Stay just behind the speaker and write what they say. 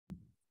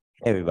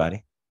Hey,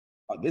 everybody.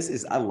 Oh,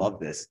 I love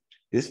this.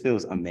 This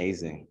feels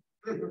amazing.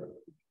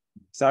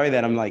 Sorry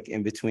that I'm like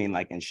in between,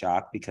 like in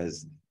shock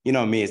because, you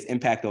know, me, it's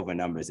impact over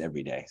numbers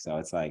every day. So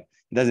it's like,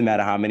 it doesn't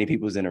matter how many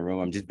people's in a room.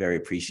 I'm just very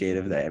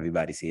appreciative that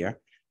everybody's here.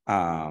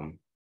 Um,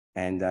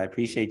 and I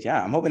appreciate,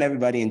 yeah, I'm hoping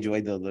everybody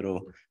enjoyed the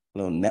little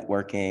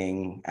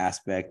networking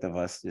aspect of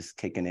us just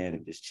kicking it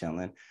and just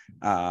chilling.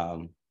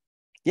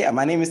 Yeah,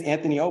 my name is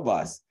Anthony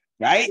Obas,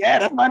 right? Yeah,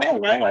 that's my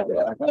name, right?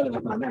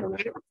 That's my name,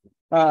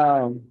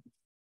 right?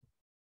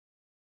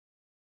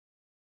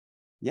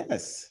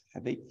 Yes, I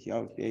think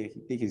okay, I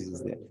think he's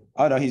just there.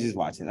 Oh no, he's just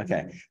watching.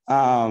 Okay.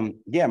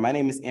 Yeah, my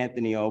name is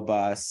Anthony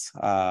Obas,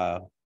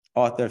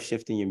 author of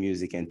Shifting Your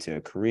Music into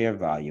a Career,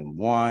 Volume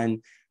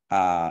 1,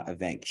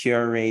 event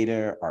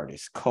curator,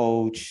 artist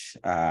coach,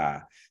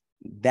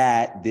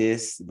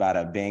 this,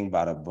 bada bing,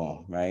 bada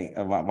boom, right?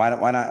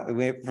 Why not?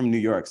 We're from New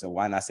York, so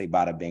why not say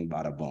bada bing,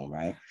 bada boom,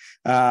 right?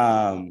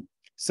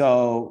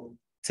 So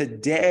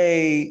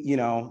today, you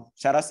know,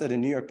 shout out to the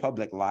New York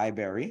Public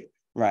Library,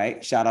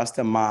 right? Shout outs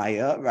to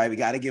Maya, right? We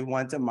got to give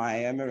one to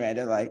Maya and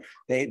Miranda. Like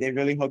they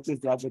really hooked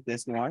us up with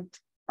this one.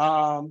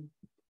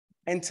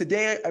 And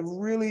today I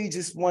really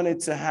just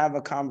wanted to have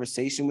a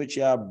conversation with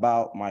you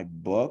about my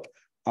book.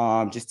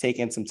 Just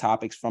taking some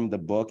topics from the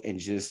book and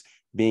just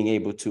being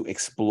able to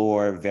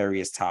explore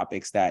various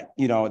topics that,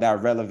 you know, that are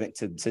relevant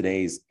to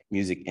today's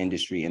music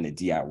industry and the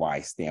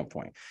DIY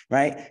standpoint,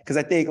 right? Because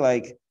I think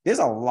like there's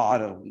a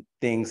lot of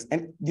things,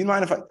 and you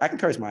mind if I can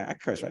curse, Maya? I can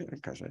curse, right? I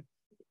can curse, right?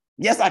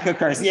 Yes, I could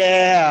curse.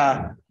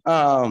 Yeah.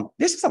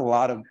 There's just a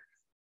lot of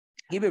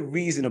keep it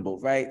reasonable,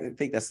 right? I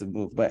think that's the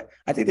move. But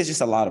I think there's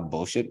just a lot of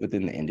bullshit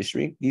within the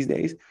industry these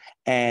days.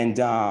 And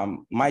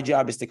my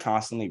job is to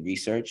constantly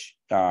research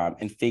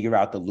and figure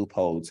out the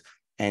loopholes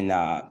and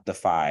the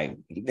five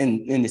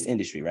in this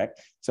industry, right?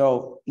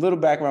 So a little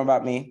background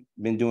about me.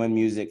 Been doing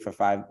music for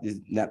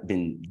not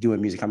been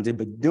doing music,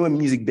 but doing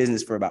music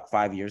business for about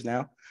 5 years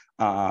now.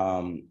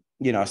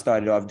 You know, I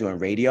started off doing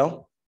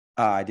radio.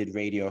 I did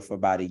radio for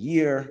about a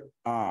year.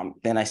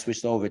 Then I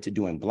switched over to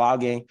doing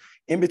blogging.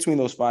 In between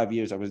those 5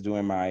 years, I was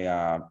doing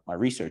my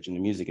research in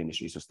the music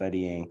industry, so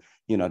studying,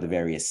 you know, the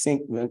various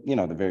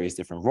the various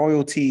different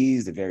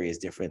royalties, the various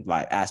different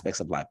live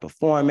aspects of live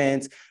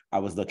performance. I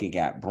was looking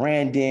at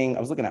branding. I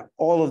was looking at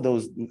all of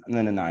those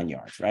in the 9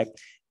 yards, right?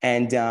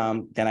 And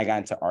then I got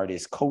into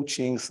artist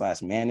coaching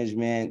 /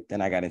 management.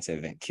 Then I got into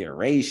event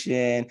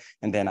curation,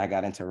 and then I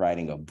got into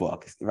writing a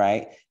book,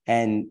 right?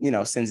 And you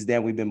know, since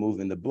then we've been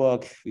moving the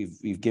book.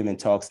 We've given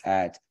talks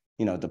at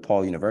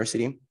DePaul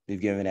University. We've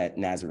given at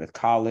Nazareth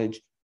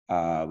College.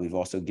 We've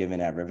also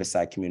given at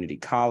Riverside Community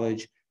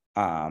College.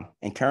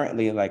 And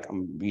currently, like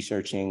I'm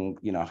researching,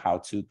 you know, how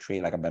to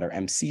create like a better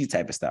MC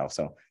type of style.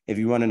 So if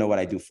you want to know what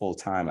I do full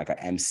time, like I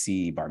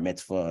MC bar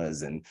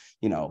mitzvahs and,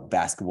 you know,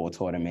 basketball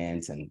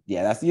tournaments. And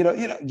yeah, that's, you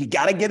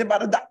got to get it by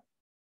the dot.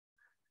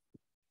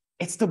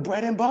 It's the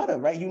bread and butter,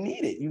 right? You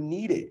need it. You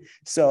need it.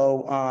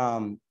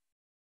 So,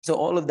 so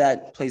all of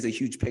that plays a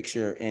huge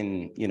picture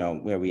in, you know,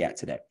 where we at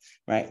today,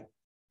 right?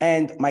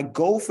 And my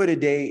goal for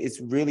today is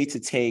really to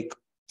take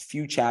a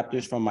few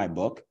chapters from my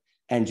book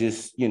and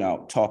just, you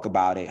know, talk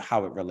about it,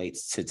 how it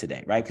relates to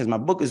today, right? Because my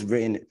book was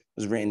written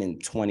in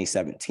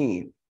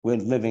 2017. We're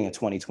living in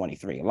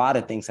 2023. A lot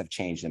of things have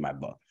changed in my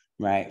book,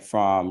 right?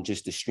 From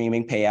just the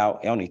streaming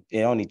payout,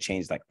 it only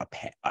changed like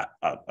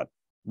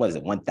what is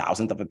it,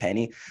 1,000th of a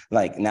penny?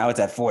 Like now it's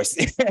at 4.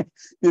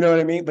 You know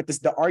what I mean? But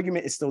the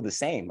argument is still the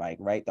same, like,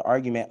 right? The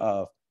argument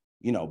of,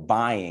 you know,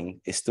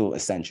 buying is still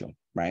essential,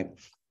 right?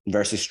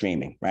 Versus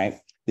streaming, right?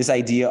 This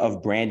idea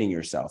of branding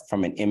yourself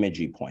from an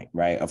imagery point,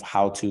 right? Of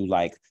how to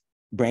like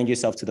brand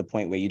yourself to the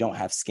point where you don't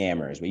have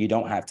scammers, where you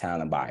don't have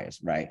talent buyers,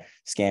 right?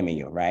 Scamming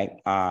you, right?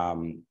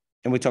 And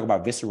we talk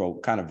about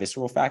visceral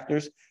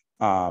factors.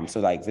 So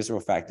like visceral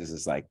factors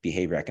is like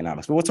behavior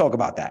economics, but we'll talk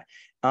about that.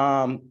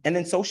 And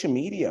then social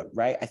media,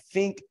 right? I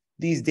think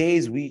these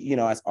days we, you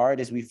know, as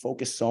artists, we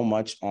focus so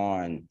much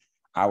on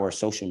our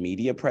social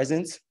media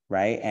presence,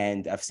 right?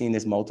 And I've seen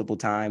this multiple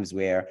times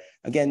where,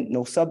 again,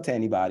 no sub to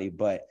anybody,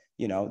 but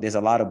you know, there's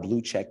a lot of blue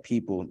check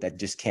people that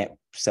just can't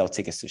sell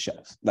tickets to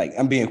shows. Like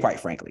I'm being quite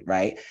frankly,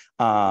 right?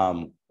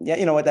 Yeah,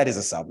 you know what? That is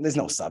a sub. There's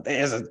no sub.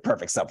 There's a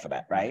perfect sub for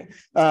that, right?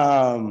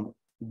 And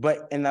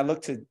I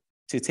look to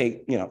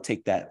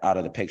take that out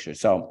of the picture.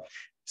 So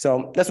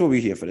that's what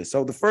we're here for this.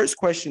 So the first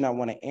question I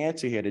want to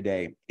answer here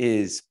today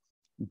is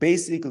why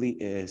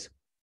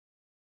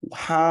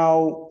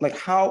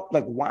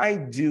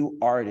do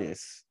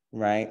artists,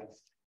 right,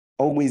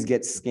 always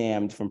get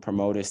scammed from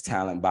promoters,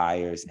 talent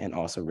buyers, and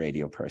also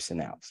radio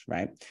personnel,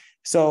 right?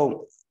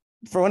 So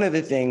for one of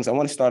the things, I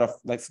want to start off,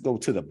 let's go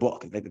to the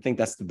book. I think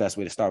that's the best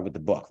way to start with the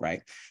book,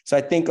 right? So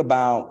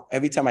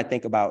every time I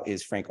think about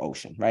is Frank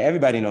Ocean, right?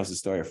 Everybody knows the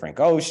story of Frank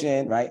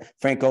Ocean, right?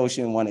 Frank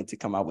Ocean wanted to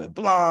come out with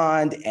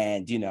Blonde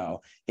and, you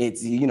know,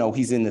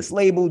 he's in this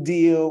label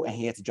deal and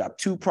he had to drop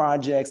 2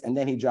 projects and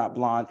then he dropped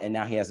Blonde and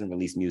now he hasn't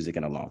released music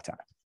in a long time,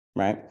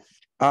 right?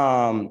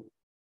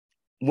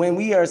 When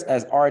we are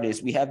as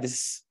artists, we have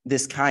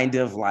this kind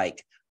of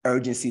like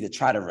urgency to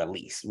try to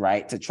release,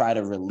 right? To try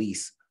to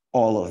release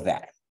all of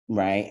that,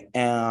 right?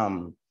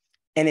 And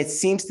it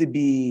seems to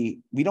be,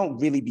 we don't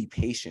really be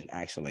patient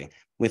actually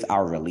with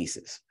our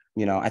releases.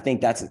 You know, I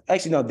think that's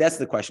actually, no, that's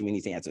the question we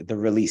need to answer. The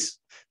release,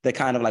 the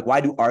kind of like, why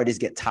do artists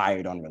get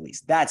tired on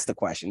release? That's the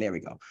question. There we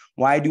go.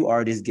 Why do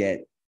artists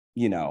get,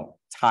 you know,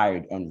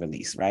 tired on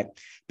release, right?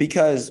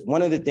 Because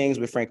one of the things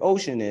with Frank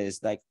Ocean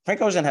is like,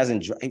 Frank Ocean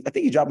hasn't, I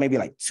think he dropped maybe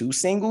like 2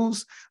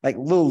 singles, like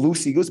little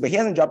loosey-goosey, but he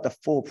hasn't dropped a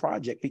full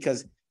project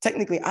because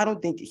technically I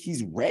don't think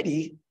he's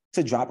ready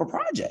to drop a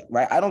project,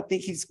 right? I don't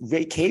think he's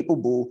very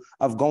capable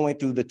of going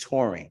through the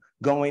touring,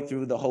 going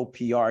through the whole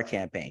PR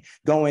campaign,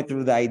 going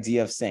through the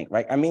idea of sync,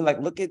 right? I mean, like,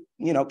 look at,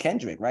 you know,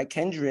 Kendrick, right?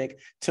 Kendrick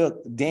took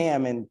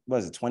Damn in,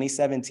 was it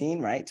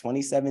 2017, right?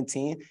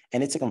 2017,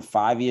 and it took him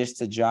 5 years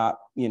to drop,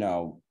 you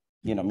know,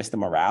 Mr.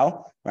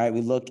 Morale, right?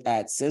 We look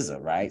at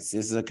SZA, right?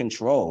 SZA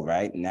Control,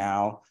 right?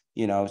 Now,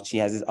 you know, she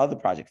has this other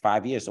project,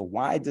 5 years. So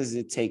why does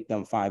it take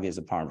them 5 years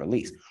upon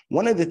release?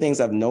 One of the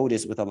things I've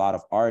noticed with a lot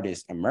of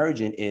artists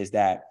emerging is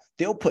that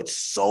they'll put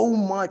so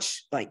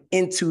much like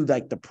into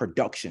like the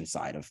production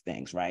side of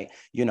things, right?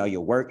 You know,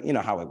 your work, you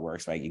know how it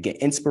works, right? You get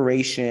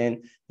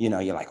inspiration, you know,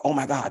 you're like, oh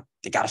my God,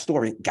 they got a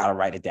story, gotta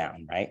write it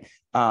down, right?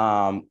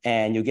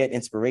 And you'll get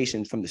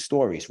inspiration from the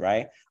stories,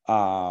 right?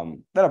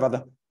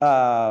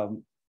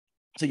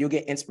 So you'll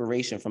get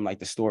inspiration from like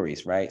the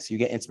stories, right? So you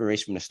get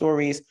inspiration from the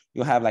stories,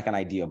 you'll have like an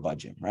idea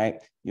budget, right?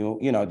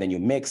 Then you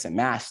mix and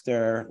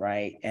master,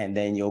 right? And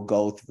then you'll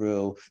go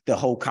through the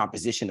whole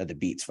composition of the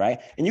beats, right?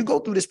 And you go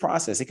through this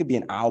process. It could be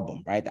an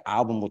album, right? The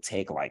album will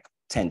take like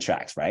 10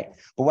 tracks, right?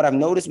 But what I've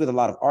noticed with a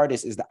lot of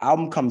artists is the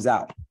album comes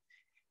out.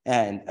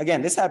 And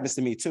again, this happens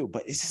to me too,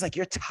 but it's just like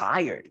you're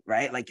tired,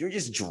 right? Like you're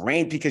just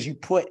drained because you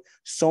put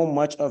so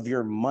much of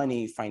your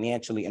money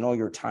financially and all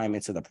your time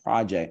into the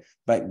project.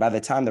 But by the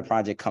time the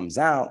project comes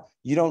out,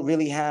 you don't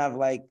really have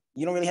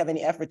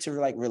any effort to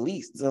like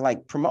release, to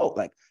like promote,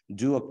 like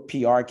do a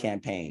PR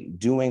campaign,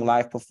 doing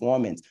live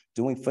performance,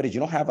 doing footage. You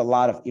don't have a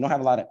lot of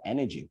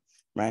energy,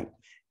 right?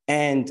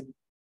 And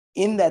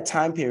in that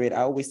time period,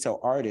 I always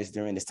tell artists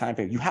during this time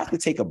period, you have to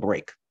take a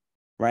break,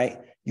 right?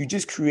 You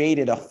just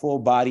created a full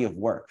body of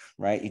work,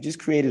 right? You just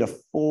created a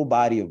full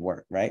body of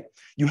work, right?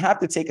 You have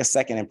to take a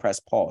second and press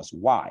pause.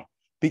 Why?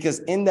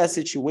 Because in that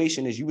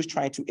situation, as you was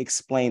trying to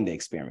explain the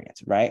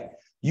experience, right?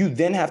 You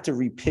then have to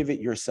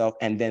repivot yourself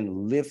and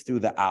then live through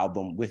the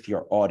album with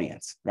your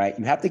audience, right?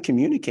 You have to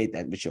communicate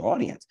that with your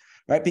audience,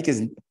 right?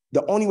 Because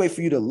the only way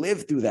for you to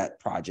live through that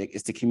project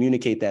is to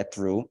communicate that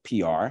through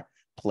PR,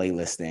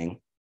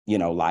 playlisting,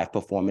 live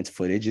performance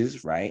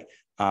footages, right?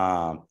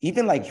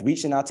 Even like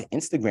reaching out to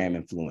Instagram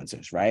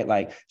influencers, right?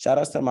 Like shout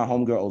outs to my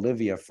homegirl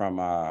Olivia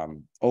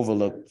from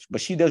Overlook,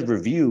 but she does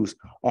reviews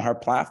on her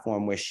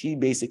platform where she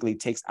basically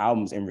takes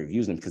albums and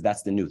reviews them because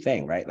that's the new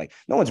thing, right? Like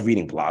no one's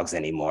reading blogs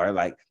anymore.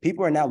 Like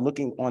people are now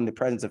looking on the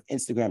presence of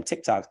Instagram,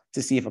 TikTok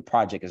to see if a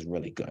project is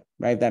really good,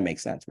 right? If that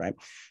makes sense, right?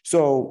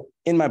 So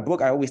in my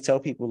book, I always tell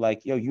people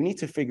like, yo, you need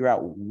to figure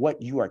out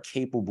what you are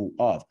capable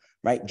of,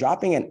 right?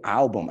 Dropping an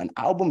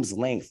album's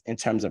length in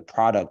terms of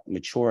product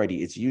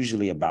maturity, it's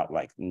usually about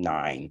like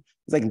 9.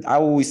 It's like, I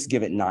always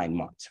give it 9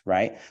 months,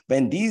 right? But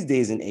in these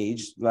days and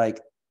age, like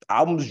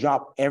albums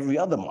drop every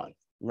other month,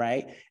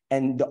 right?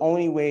 And the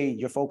only way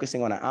you're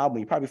focusing on an album,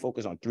 you probably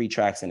focus on 3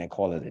 tracks and then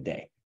call it a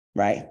day,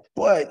 right?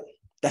 But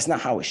that's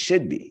not how it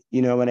should be.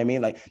 You know what I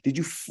mean? Like, did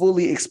you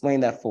fully explain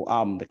that full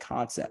album, the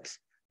concepts,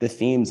 the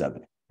themes of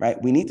it, right?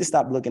 We need to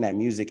stop looking at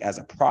music as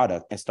a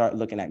product and start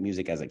looking at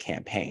music as a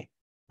campaign.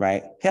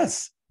 Right?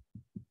 Yes.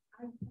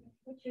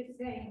 What you're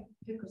saying,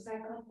 because I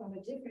come from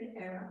a different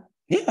era.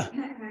 Yeah.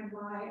 And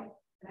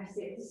I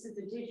say this is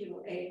the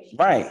digital age.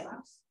 Right.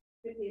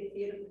 With the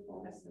theater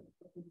performance of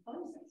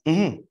composers.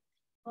 Mm-hmm.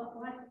 But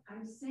what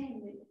I'm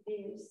saying that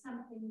there's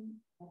something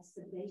that's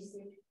the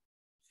basic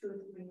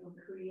truth when you're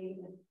a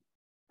creative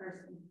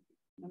person,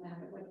 no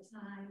matter what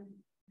time,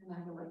 no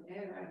matter what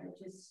era,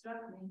 it just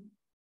struck me.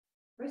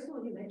 First of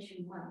all, you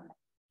mentioned one.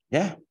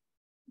 Yeah.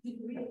 You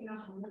really know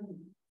how money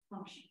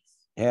functions.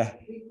 Yeah.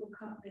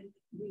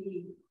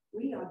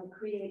 We are the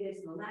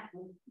creators,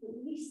 the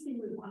least thing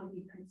we want to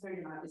be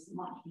concerned about is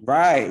money.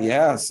 Right.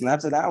 Yeah.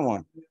 Snap to that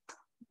one.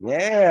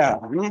 Yeah.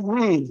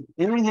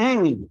 Mm-hmm.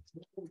 Mm-hmm.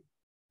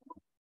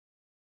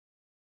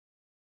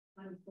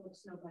 Money, folks,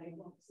 nobody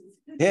wants it.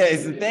 Yeah,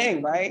 it's the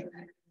thing, right?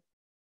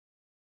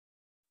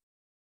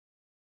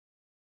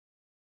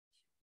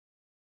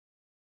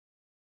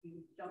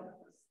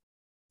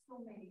 So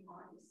many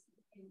artists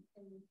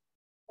and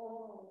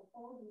all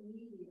the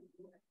media.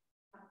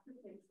 I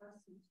put their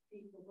trust in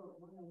people who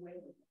run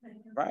away with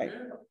right.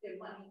 Their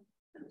money.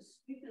 I'm a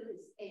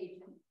scrupulous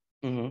agent.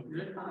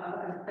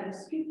 Mm-hmm. I'm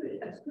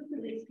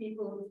scrupulous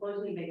people who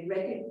supposedly make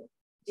record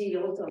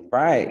deals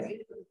right.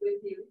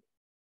 with you.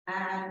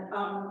 And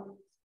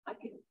I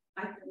can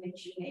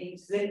mention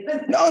names.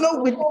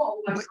 No,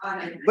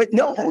 but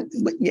no,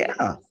 but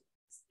yeah.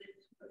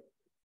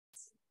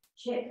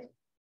 Check.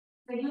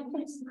 They have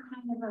some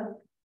kind of a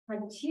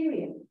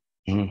criteria.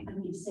 Mm-hmm.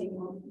 And you say,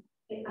 well,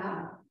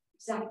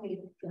 exactly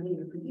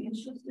the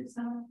credentials to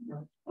some,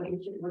 what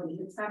is your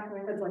track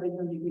record, what are you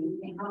going to do,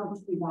 and how much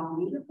do you want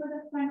me to put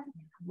up front?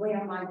 Where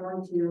am I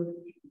going to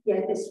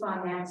get this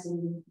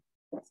financing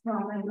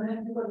from? I'm going to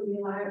have to go to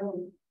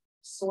reliable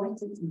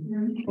sources.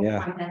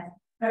 Yeah. Finance.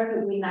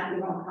 Perfectly not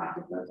your own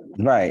profit.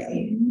 Right.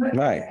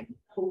 Right.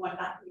 Who want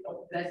not to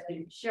go best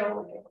in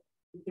show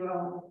your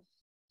own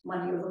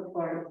money, you look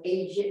for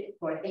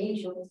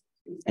angels.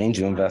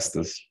 Angel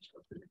investors.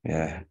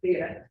 Yeah.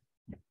 Yeah.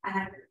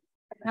 And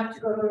I have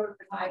to go to a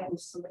reliable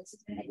source,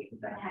 and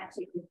you're going to have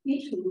to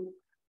compete with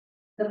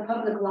the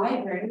public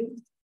library.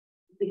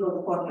 If you go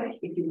to corporate,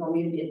 if you go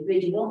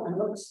individual and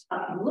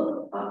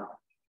look up,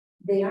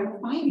 they are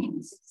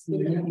finances.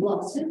 Do they have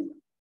losses?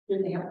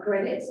 Do they have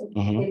credits?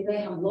 If they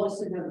have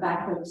losses or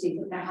bankruptcy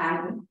that they're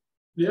having.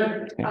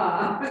 Yeah.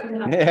 Our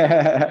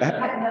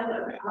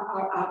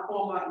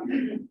former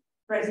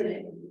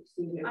president.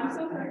 I'm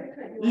so sorry.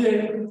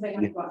 Yeah.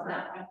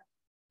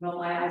 No,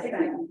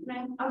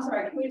 I'm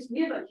sorry,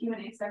 we have a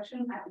Q&A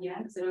section at the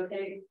end. Is it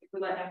okay if we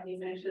let Anthony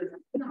finish this?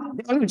 No.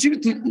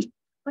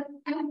 But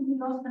Anthony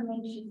also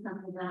mentioned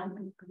something that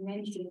I'm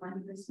mentioning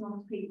when the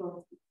small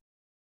people,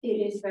 it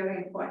is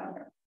very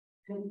important.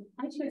 And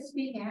as you're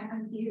speaking, I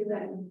can hear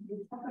that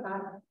you talk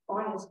about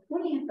artists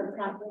putting at the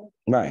project.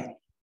 Right.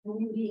 And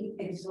you being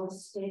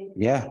exhausted.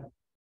 Yeah.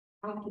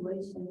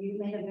 Afterwards, and you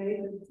made a very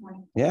good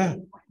point. Yeah.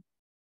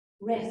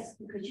 Rest,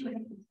 because you have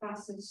to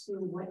process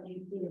through what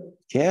you do.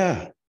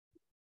 Yeah.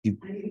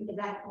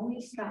 That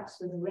only stops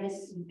with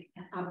rest and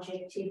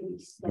objectivity.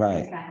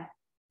 Right.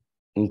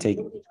 And take.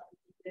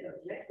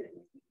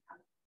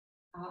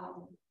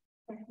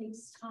 That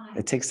takes time.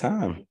 It takes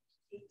time.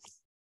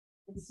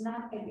 It's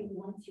not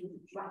everyone to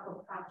drop a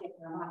project.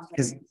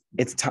 Because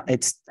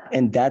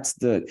and that's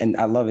the, and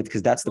I love it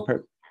because that's the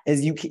purpose.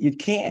 Is you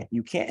can't,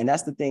 and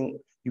that's the thing.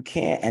 You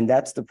can't, and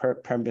that's the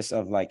purpose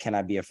of like, can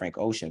I be a Frank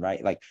Ocean,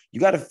 right? Like, you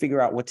got to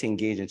figure out what to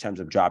engage in terms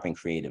of dropping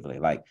creatively.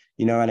 Like,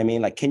 you know what I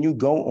mean? Like, can you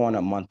go on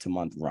a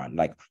month-to-month run?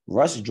 Like,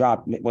 Russ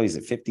dropped, what is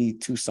it,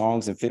 52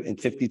 songs in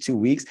 52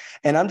 weeks?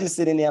 And I'm just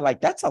sitting there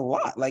like, that's a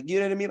lot. Like, you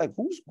know what I mean? Like,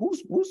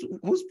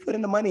 who's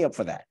putting the money up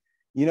for that?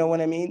 You know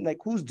what I mean? Like,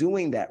 who's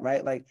doing that,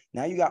 right? Like,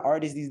 now you got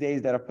artists these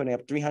days that are putting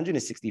up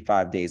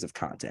 365 days of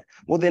content.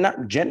 Well, they're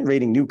not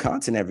generating new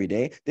content every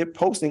day. They're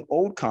posting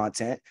old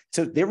content.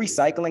 So they're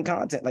recycling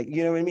content. Like,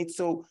 you know what I mean?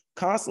 So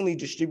constantly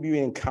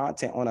distributing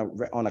content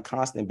on a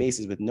constant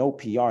basis with no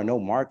PR, no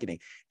marketing,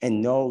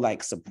 and no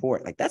like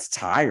support. Like, that's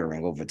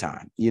tiring over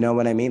time. You know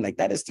what I mean? Like,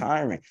 that is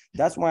tiring.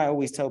 That's why I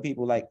always tell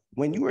people, like,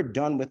 when you are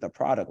done with a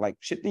product, like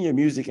shifting your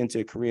music into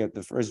a career,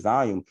 the first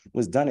volume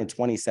was done in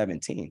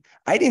 2017.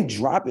 I didn't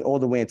drop it all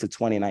the way into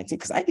 2019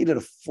 because I needed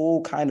a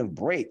full kind of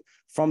break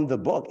from the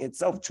book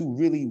itself to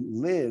really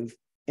live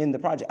in the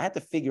project. I had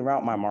to figure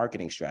out my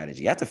marketing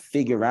strategy. I had to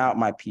figure out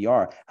my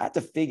PR. I had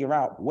to figure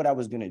out what I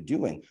was going to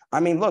do. And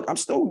I mean, look, I'm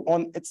still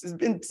on, it's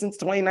been since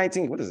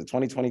 2019. What is it?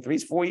 2023?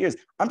 It's 4 years.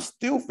 I'm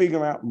still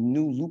figuring out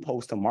new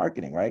loopholes to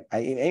marketing, right?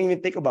 I didn't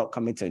even think about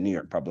coming to New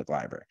York Public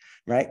Library,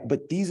 right?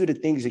 But these are the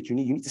things that you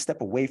need. You need to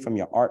step away from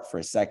your art for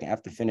a second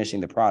after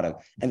finishing the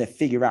product and then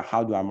figure out,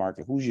 how do I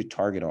market? Who's your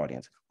target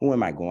audience? Who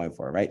am I going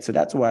for, right? So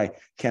that's why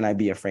Can I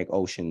Be a Frank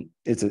Ocean?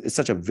 It's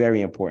such a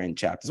very important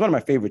chapter. It's one of my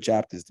favorite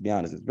chapters, to be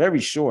honest. It's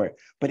very short,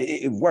 but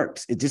it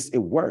works. It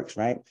works,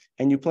 right?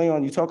 And you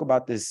talk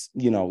about this,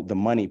 you know, the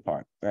money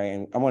part, right?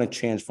 And I want to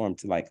transform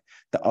to like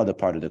the other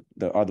part of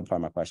the other part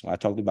of my question. I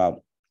talked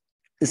about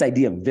this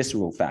idea of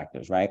visceral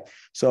factors, right?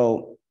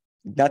 So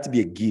not to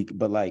be a geek,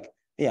 but like,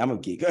 yeah, I'm a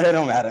geek. It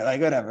don't matter,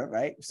 like whatever,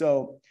 right?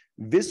 So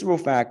visceral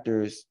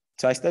factors.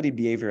 So I studied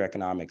behavior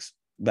economics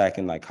back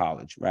in like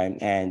college, right?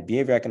 And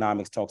behavior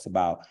economics talks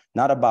about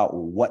not about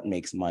what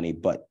makes money,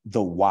 but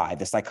the why,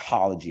 the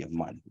psychology of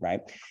money, right?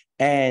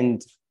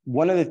 And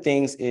one of the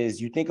things is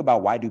you think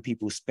about, why do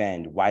people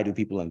spend? Why do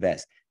people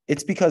invest?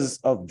 It's because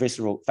of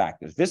visceral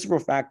factors. Visceral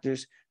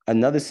factors,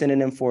 another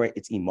synonym for it,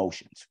 it's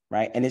emotions,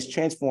 right? And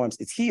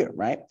it's here,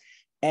 right?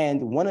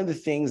 And one of the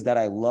things that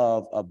I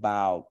love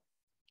about,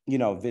 you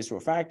know,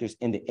 visceral factors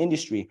in the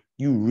industry,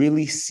 you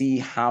really see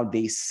how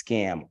they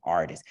scam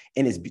artists,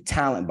 and it's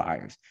talent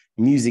buyers,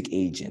 music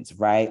agents,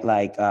 right?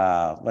 Like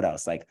what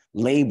else? Like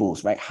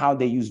labels, right? How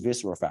they use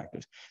visceral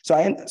factors. So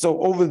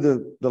over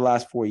the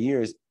last 4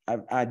 years,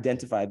 I've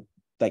identified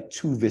like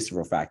 2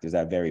 visceral factors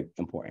that are very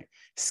important: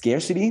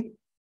 scarcity,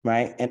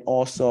 right? And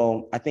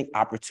also, I think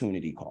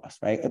opportunity cost,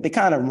 right? They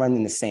kind of run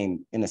in the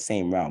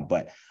same realm,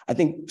 but I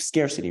think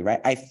scarcity,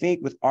 right? I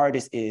think with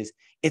artists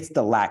it's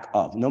the lack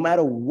of. No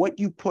matter what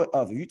you put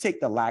of, if you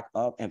take the lack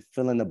of and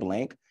fill in the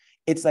blank,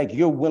 it's like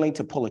you're willing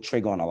to pull a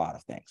trigger on a lot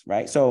of things,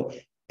 right? So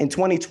in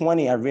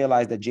 2020, I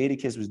realized that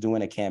Jadakiss was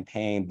doing a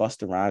campaign,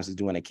 Busta Rhymes was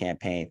doing a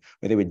campaign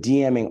where they were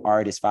DMing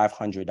artists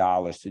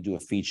 $500 to do a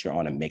feature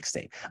on a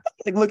mixtape.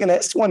 Like, looking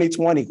at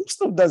 2020, who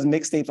still does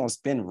mixtapes on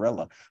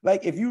Spinrilla?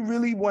 Like, if you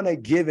really want to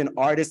give an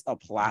artist a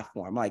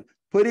platform, like,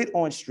 put it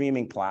on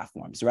streaming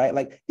platforms, right?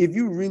 Like if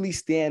you really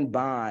stand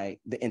by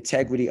the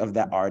integrity of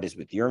that artist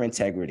with your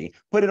integrity,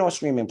 put it on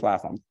streaming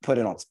platforms, put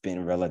it on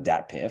Spinrilla,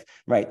 DatPiff,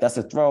 right? That's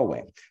a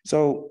throwaway.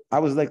 So I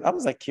was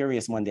like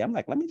curious one day. I'm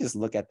like, let me just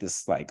look at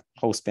this like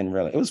whole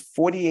Spinrilla. It was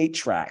 48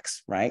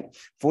 tracks, right?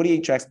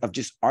 48 tracks of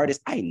just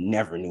artists I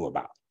never knew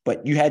about.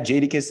 But you had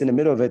Jadakiss in the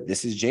middle of it.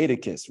 This is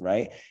Jadakiss,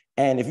 right?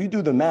 And if you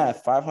do the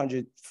math,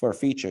 500 for a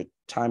feature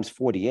times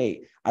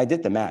 48, I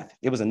did the math.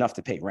 It was enough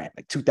to pay rent,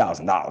 like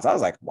 $2,000. I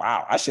was like,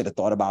 wow, I should have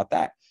thought about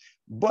that.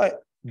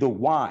 But the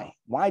why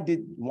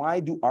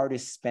do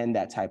artists spend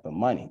that type of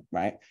money,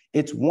 right?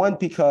 It's one,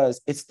 because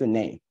it's the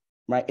name,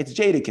 right? It's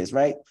Jadakiss,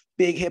 right?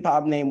 Big hip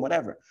hop name,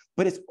 whatever.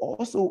 But it's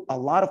also a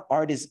lot of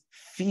artists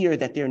fear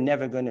that they're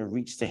never going to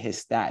reach to his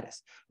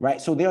status,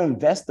 right? So they'll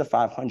invest the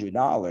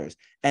 $500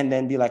 and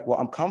then be like, well,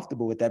 I'm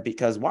comfortable with that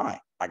because why?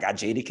 I got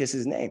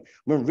Jadakiss's name.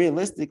 When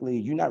realistically,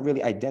 you're not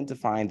really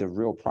identifying the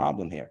real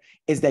problem here,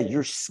 is that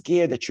you're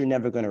scared that you're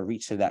never going to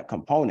reach to that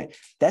component.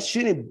 That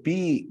shouldn't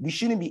be, we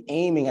shouldn't be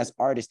aiming as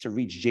artists to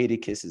reach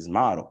Jadakiss's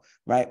model,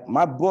 right?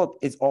 My book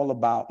is all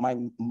about,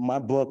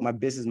 my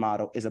business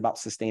model is about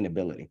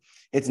sustainability.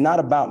 It's not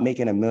about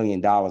making $1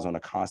 million on a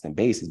constant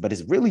basis, but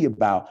it's really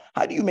about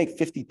how do you make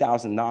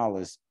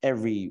 $50,000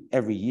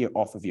 every year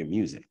off of your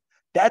music?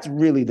 That's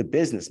really the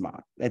business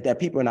model that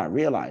people are not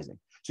realizing.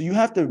 So you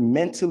have to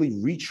mentally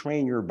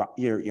retrain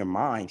your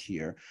mind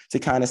here to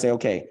kind of say,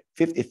 okay,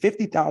 if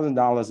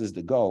 $50,000 is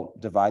the goal,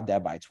 divide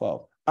that by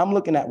 12. I'm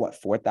looking at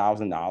what,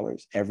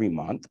 $4,000 every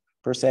month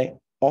per se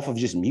off of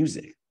just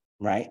music,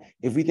 right?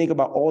 If we think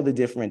about all the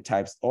different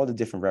types, all the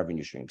different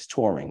revenue streams,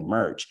 touring,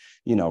 merch,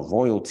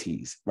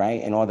 royalties,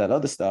 right? And all that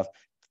other stuff.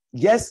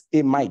 Yes,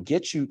 it might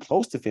get you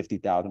close to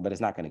 50,000, but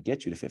it's not going to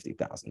get you to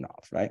 $50,000,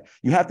 right?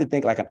 You have to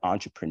think like an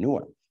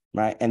entrepreneur.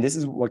 Right. And this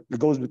is what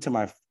goes to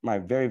my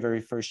very, very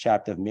first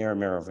chapter of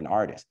Mirror of an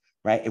Artist.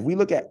 Right. If we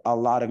look at a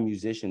lot of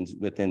musicians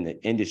within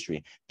the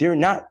industry, they're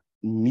not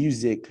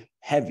music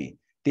heavy.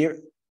 They're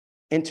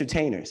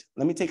entertainers.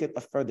 Let me take it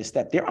a further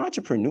step. They're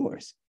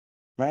entrepreneurs.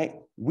 Right.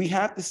 We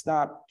have to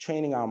stop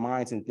training our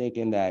minds and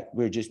thinking that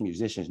we're just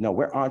musicians. No,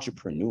 we're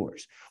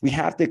entrepreneurs. We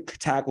have to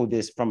tackle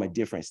this from a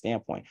different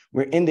standpoint.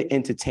 We're in the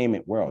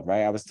entertainment world.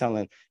 Right. I was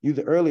telling you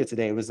earlier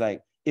today, it was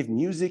like, if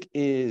music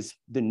is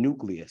the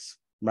nucleus,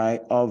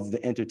 right, of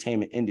the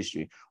entertainment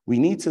industry, we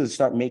need to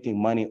start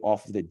making money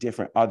off of the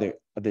different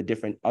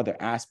other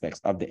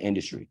aspects of the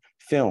industry: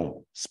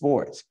 film,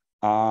 sports,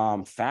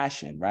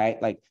 fashion,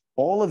 right? Like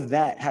all of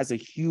that has a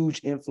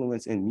huge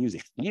influence in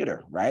music,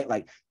 theater, right?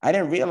 Like I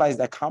didn't realize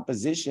that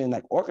composition,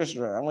 like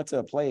orchestra. I went to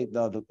a play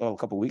a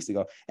couple of weeks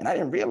ago, and I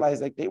didn't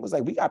realize like they was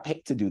like, we got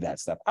paid to do that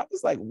stuff. I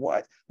was like,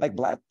 what? Like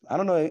Black, I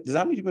don't know. Does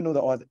how many people know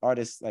the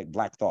artist like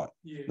Black Thought?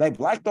 Yeah. Like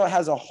Black Thought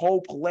has a whole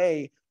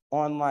play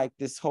on like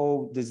this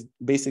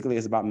basically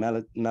is about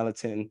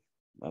melatonin,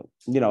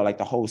 like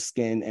the whole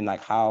skin and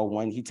like how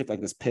when he took like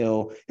this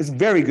pill, it's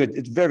very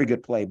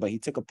good play, but he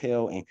took a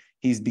pill and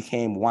he's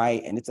became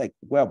white, and it's like,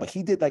 well, but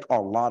he did like a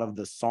lot of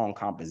the song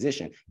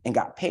composition and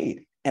got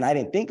paid. And I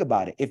didn't think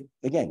about it. If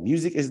again,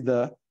 music is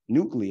the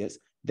nucleus,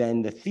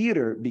 then the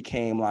theater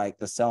became like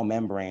the cell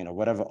membrane or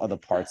whatever other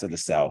parts of the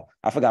cell.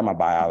 I forgot my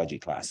biology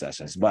class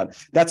sessions, but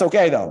that's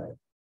okay though.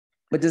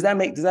 But does that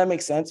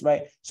make sense,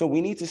 right? So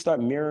we need to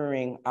start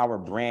mirroring our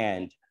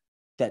brand,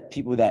 that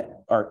people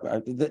that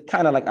are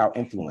kind of like our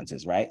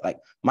influences, right? Like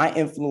my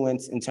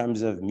influence in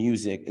terms of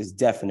music is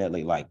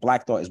definitely like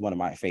Black Thought is one of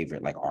my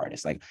favorite like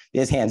artists. Like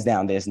there's hands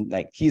down, there's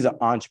like, he's an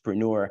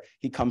entrepreneur.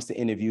 He comes to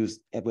interviews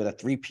with a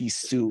 3-piece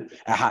suit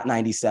at Hot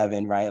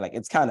 97, right? Like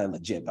it's kind of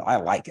legit though. I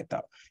like it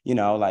though.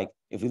 Like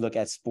if we look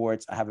at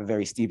sports, I have a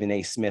very Stephen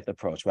A. Smith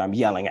approach where I'm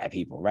yelling at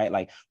people, right?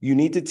 Like you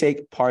need to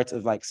take parts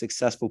of like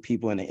successful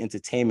people in the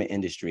entertainment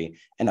industry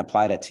and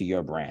apply that to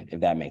your brand,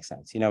 if that makes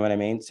sense. You know what I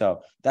mean?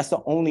 So that's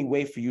the only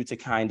way for you to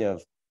kind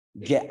of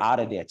get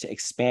out of there, to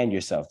expand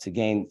yourself, to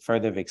gain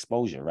further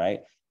exposure, right?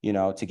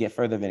 To get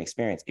further of an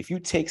experience. If you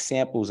take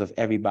samples of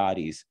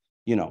everybody's,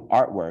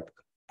 artwork,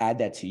 add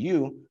that to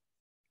you,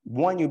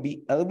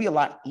 it'll be a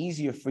lot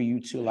easier for you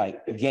to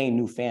like gain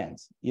new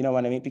fans. You know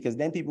what I mean? Because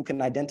then people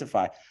can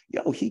identify,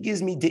 he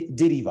gives me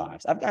Diddy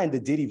vibes. I've gotten the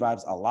Diddy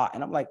vibes a lot.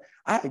 And I'm like,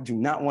 I do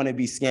not want to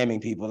be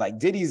scamming people. Like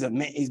Diddy's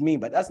he's mean,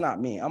 but that's not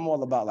me. I'm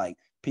all about like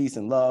peace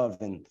and love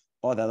and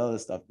all that other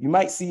stuff. You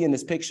might see in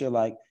this picture,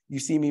 like you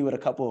see me with a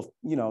couple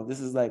of, this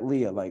is like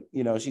Leah, like,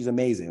 she's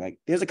amazing. Like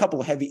there's a couple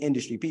of heavy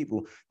industry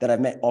people that I've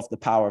met off the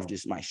power of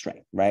just my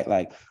strength, right?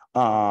 Like,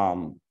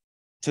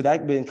 so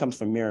that then comes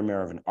from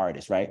mirror of an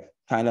artist, right?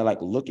 Kind of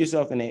like look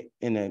yourself in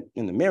the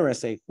mirror and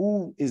say,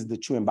 who is the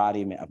true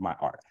embodiment of my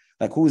art?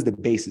 Like who is the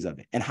basis of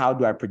it? And how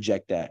do I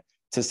project that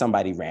to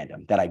somebody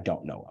random that I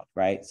don't know of,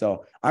 right?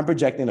 So I'm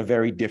projecting a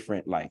very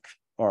different,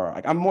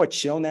 I'm more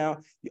chill now.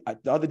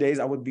 The other days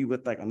I would be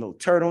with like a little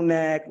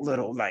turtleneck,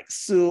 little like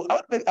suit.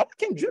 I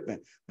became dripping.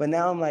 But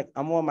now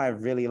I'm on my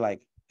really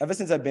like, ever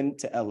since I've been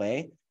to LA,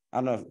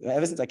 I don't know,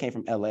 ever since I came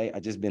from LA,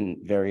 I've just been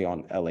very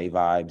on LA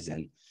vibes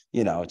and,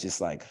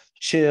 just like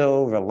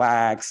chill,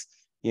 relax,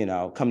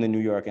 come to New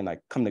York and like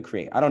come to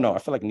create. I don't know. I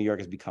feel like New York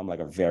has become like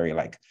a very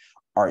like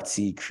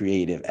artsy,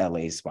 creative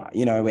LA spot.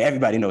 You know,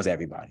 everybody knows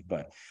everybody,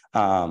 but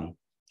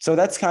so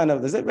that's kind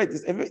of,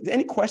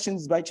 any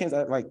questions by chance?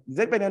 Like, does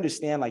everybody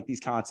understand like these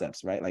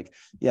concepts, right? Like,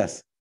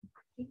 yes. I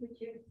think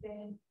what you're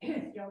saying,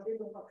 your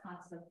biblical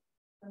concept,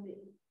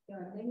 there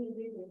are many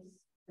rivers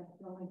that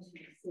flow into the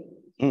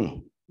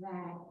sea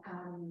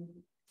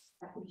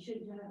that we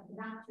should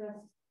not just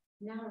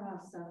narrow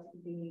ourselves to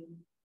being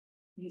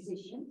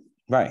musicians,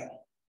 right?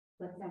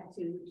 But that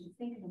to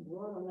think on a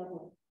broader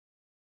level,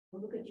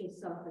 look at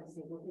yourself and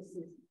say, well,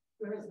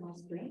 where is my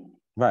strength?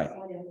 Right.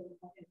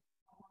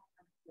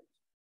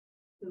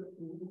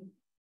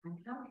 And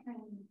how can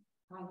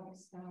I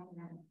expand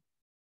that?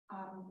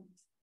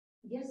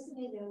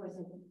 Yesterday there was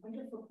a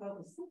wonderful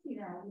program, something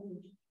that I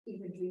wouldn't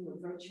even dream of,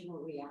 virtual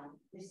reality.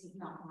 This is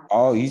not my.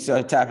 Oh, you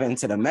start tapping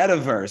into the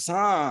metaverse,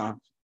 huh?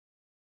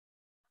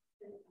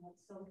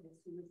 It's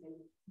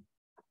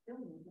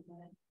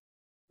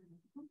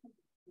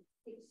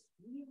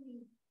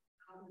really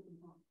out of the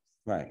box.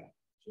 Right.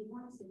 She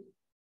wants it,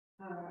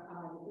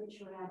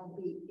 virtual reality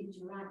to be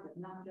interactive,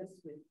 not just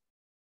with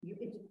you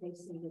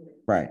interfacing with it.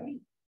 Right.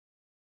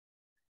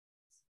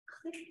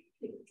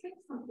 Click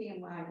something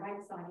in my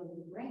right side of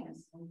the brain,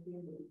 so in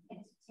the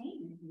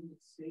entertainment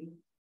industry,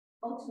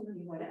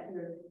 ultimately,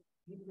 whatever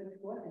you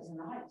put forth as an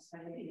artist,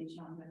 whatever your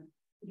genre,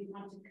 you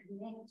want to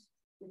connect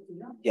with the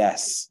young.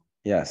 Yes.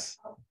 Yes.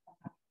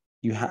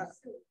 You have.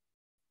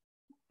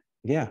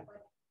 Yeah.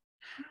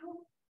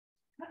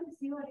 How does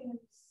the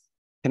audience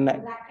connect?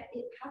 How does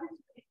it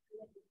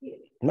connect with you?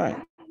 Right.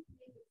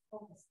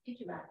 Almost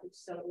interactive,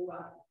 so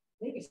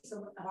maybe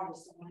some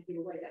artists don't want to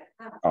give away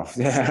that. Oh,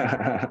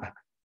 yeah.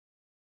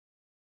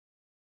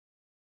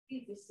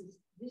 This is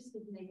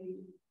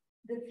maybe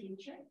the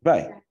future.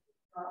 Right.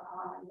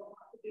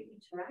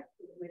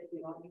 Interactive with the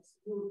audience.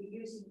 We'll be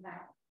using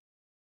that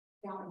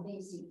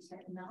amazing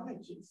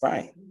technology.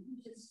 Right.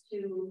 Just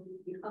to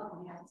be up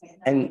on that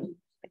technology.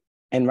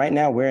 And right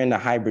now we're in a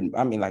hybrid.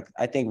 I mean, like,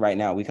 I think right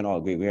now we can all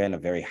agree we're in a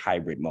very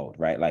hybrid mode,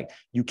 right? Like,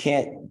 you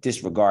can't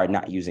disregard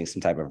not using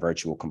some type of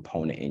virtual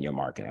component in your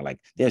marketing. Like,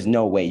 there's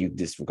no way you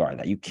disregard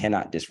that. You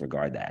cannot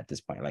disregard that at this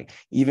point. Like,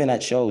 even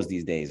at shows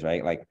these days,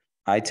 right? Like,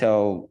 I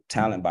tell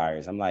talent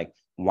buyers, I'm like,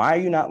 why are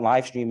you not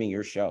live streaming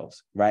your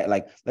shows, right?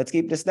 Like, let's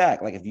keep the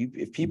stack. Like,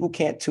 if people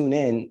can't tune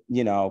in,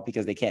 you know,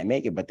 because they can't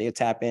make it, but they'll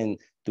tap in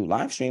through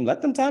live stream,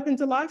 let them tap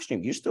into live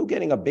stream. You're still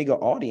getting a bigger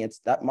audience.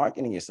 Stop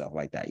marketing yourself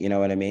like that. You know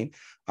what I mean?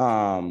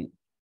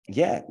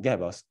 Yeah, go ahead,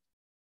 boss.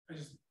 I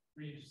just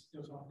read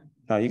still talking.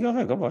 No, you go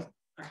ahead, go for it.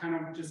 I kind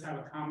of just have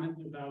a comment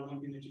about one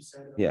thing that you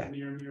said about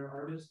mirror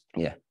artist.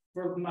 Yeah.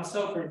 For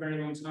myself, for a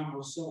very long time, I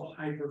was so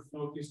hyper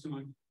focused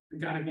on I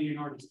gotta be an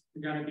artist.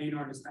 I gotta be an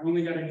artist. I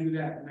only gotta do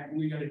that, and I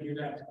only gotta do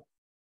that.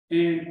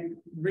 And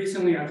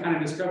recently, I kind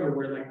of discovered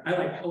where like I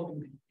like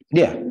helping people.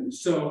 Yeah.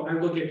 So I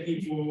look at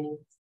people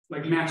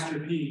like Master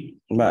P,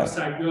 right.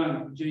 Upside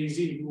Gun,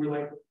 Jay-Z, who were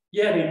like,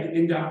 yeah,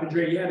 and Dr.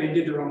 Dre, yeah, they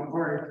did their own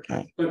art,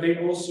 right. But they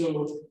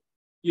also,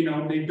 you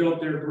know, they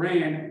built their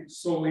brand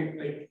solely,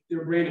 like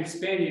their brand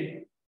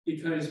expanded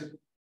because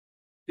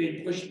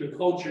they pushed the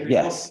culture. They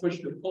helped push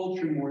the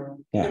culture more.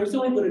 Yeah. They were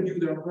still able to do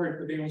their art,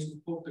 but they also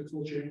helped the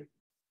culture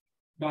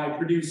by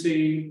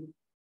producing,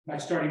 by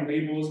starting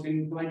labels,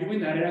 and by doing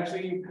that, it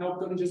actually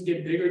helped them just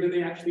get bigger than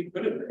they actually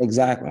could have been.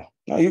 Exactly.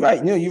 No, you're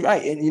right. No, you're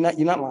right. And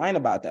you're not lying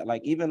about that.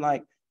 Like, even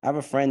like, I have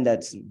a friend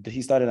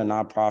he started a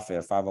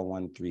nonprofit,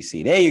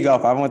 501c. There you go,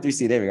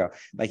 501c. There we go.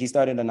 Like, he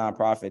started a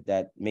nonprofit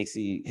that makes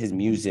his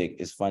music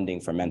is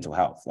funding for mental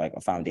health, like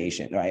a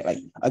foundation, right? Like,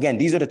 again,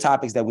 these are the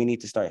topics that we need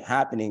to start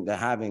having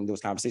those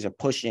conversations,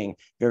 pushing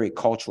very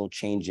cultural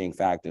changing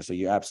factors. So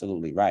you're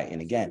absolutely right.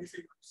 And again,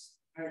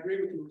 I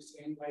agree with you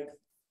saying, like,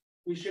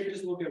 we shouldn't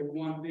just look at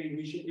one thing.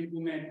 We should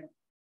implement,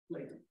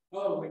 like,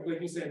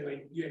 like you said,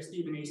 like you have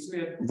Stephen A.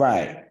 Smith,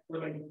 right? Or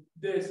like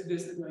this,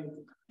 like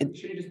it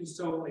shouldn't just be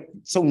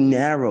so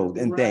narrowed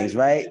in things,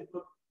 right?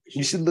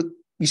 You should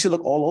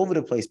look all over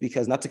the place,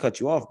 because, not to cut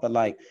you off, but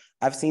like,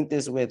 I've seen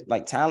this with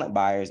like talent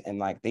buyers, and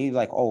like they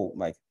like,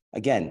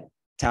 again,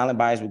 talent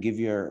buyers will give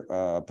you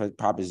a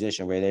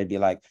proposition where they'd be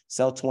like,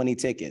 sell 20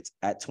 tickets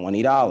at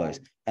 $20,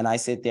 and I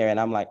sit there and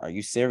I'm like, are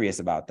you serious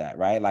about that,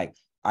 right? Like,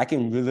 I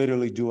can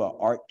literally do an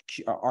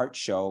art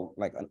show,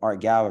 like an art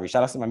gallery.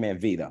 Shout out to my man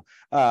V though.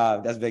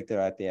 That's Victor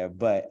right there.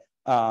 But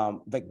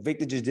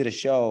Victor just did a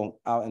show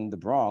out in the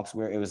Bronx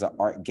where it was an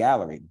art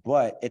gallery,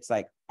 but it's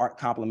like art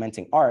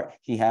complementing art.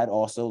 He had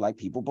also like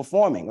people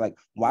performing. Like,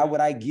 why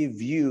would I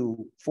give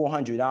you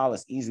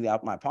 $400 easily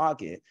out my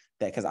pocket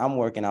because I'm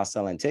working out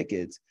selling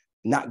tickets,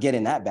 not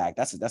getting that back?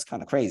 That's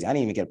kind of crazy. I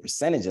didn't even get a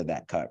percentage of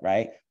that cut,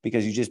 right?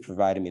 Because you just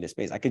provided me the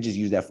space. I could just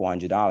use that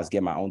 $400,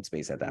 get my own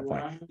space at that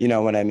point. You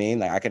know what I mean?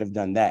 Like, I could have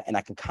done that, and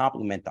I can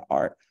complement the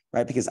art,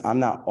 right? Because I'm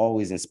not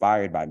always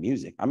inspired by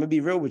music. I'm gonna be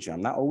real with you.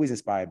 I'm not always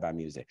inspired by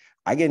music.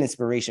 I get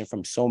inspiration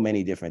from so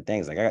many different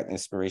things. Like, I got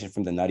inspiration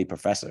from the Nutty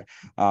Professor.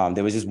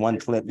 There was this one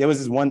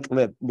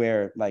clip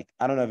where, like,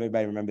 I don't know if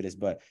everybody remember this,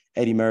 but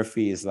Eddie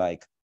Murphy is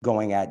like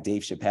going at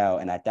Dave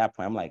Chappelle. And at that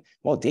point, I'm like,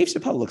 well, Dave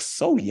Chappelle looks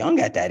so young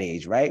at that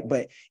age, right?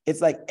 But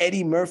it's like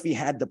Eddie Murphy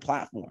had the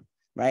platform.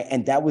 right?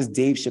 And that was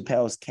Dave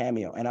Chappelle's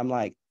cameo. And I'm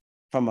like,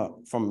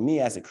 from me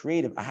as a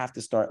creative, I have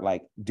to start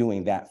like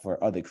doing that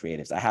for other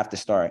creatives. I have to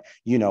start,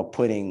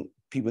 putting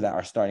people that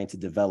are starting to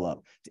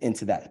develop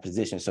into that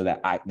position so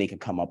that they can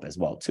come up as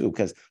well too.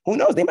 Because who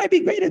knows, they might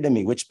be greater than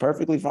me, which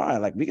perfectly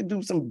fine. Like we could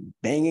do some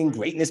banging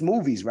greatness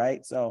movies,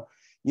 right? So,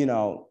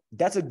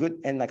 that's a good,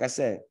 and like I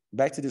said,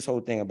 back to this whole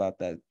thing about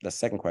the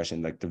second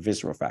question, like the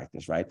visceral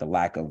factors, right? The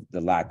lack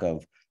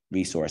of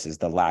resources,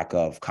 the lack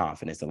of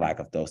confidence, the lack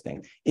of those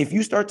things. If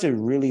you start to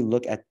really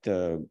look at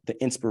the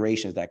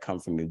inspirations that come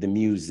from you, the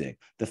music,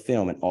 the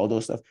film, and all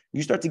those stuff,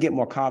 you start to get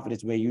more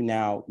confidence where you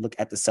now look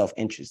at the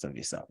self-interest of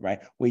yourself, right?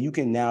 Where you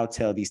can now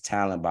tell these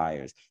talent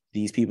buyers,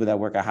 these people that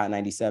work at Hot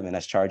 97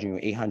 that's charging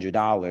you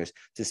 $800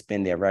 to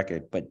spin their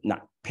record, but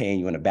not paying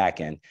you in the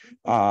back end.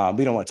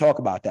 We don't want to talk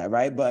about that,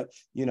 right? But,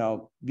 we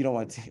don't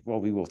want to,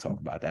 well, we will talk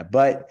about that,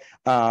 but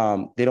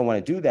they don't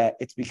want to do that.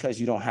 It's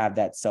because you don't have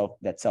that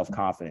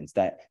self-confidence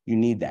that you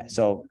need that.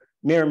 So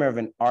Mirror of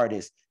an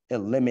Artist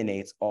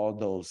eliminates all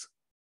those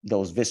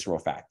visceral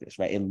factors,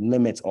 right? It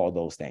limits all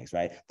those things,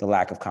 right? The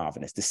lack of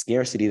confidence, the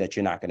scarcity that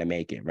you're not going to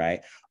make it,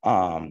 right?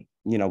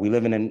 We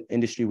live in an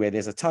industry where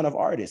there's a ton of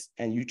artists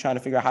and you're trying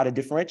to figure out how to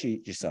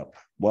differentiate yourself.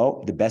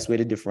 Well, the best way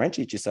to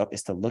differentiate yourself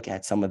is to look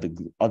at some of the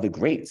other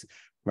greats,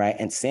 right?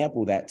 And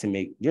sample that to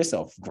make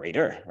yourself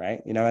greater,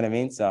 right? You know what I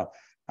mean? So,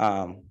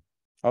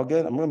 all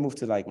good. I'm going to move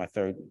to like my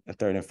third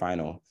and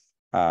final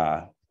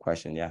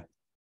question. Yeah.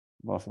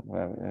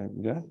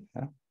 Good.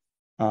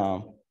 Yeah.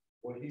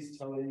 What he's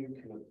telling you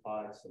can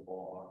apply to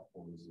all art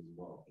forms as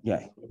well.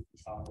 Yeah.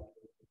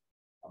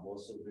 I'm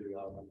also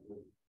videographer.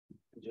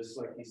 Just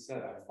like he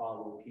said, I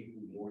follow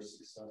people more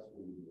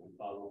successfully. I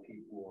follow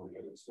people on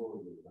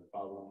editorial. I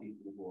follow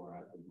people who are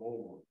at the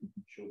moment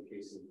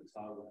showcasing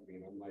photography.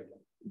 And I'm like,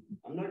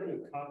 I'm not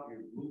going to copy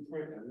your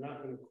blueprint. I'm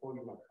not going to call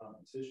you my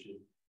competition.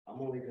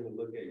 I'm only going to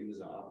look at you as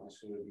an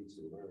opportunity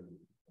to learn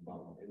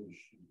about my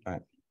industry.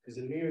 Right. Because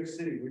in New York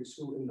City, we're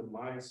too in the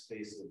mind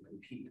space of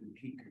compete.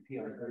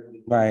 I heard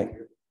right.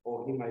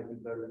 Or he might be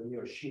better than me,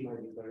 or she might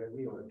be better than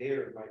me, or they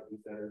might be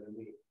better than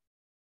me.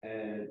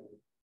 And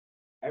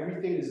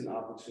everything is an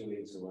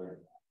opportunity to learn.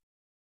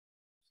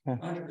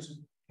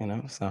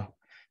 100%. So,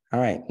 all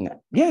right.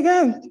 Yeah,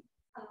 go ahead.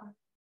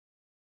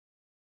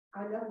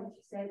 I love what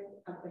you said,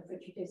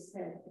 what you just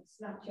said. It's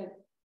not just,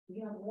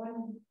 you have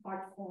one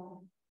art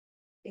form,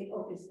 it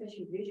opens,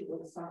 especially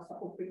visual, starts to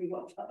open you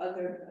up to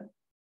other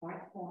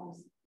art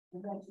forms.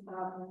 And that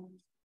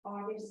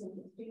artists and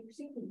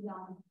particularly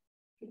young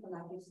people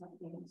like yourself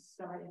getting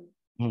started,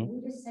 you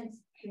need a sense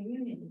of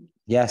community.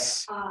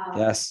 Yes.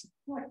 Yes.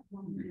 Support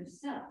one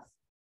yourselves.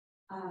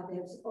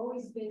 There's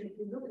always been, if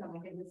you look at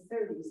like in the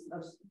 30s,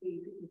 most of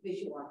the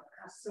visual art,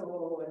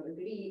 Picasso and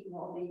Magritte and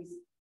all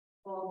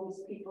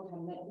these people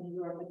have met in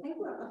Europe, but they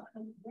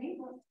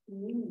were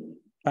community.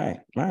 Right.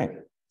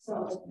 So,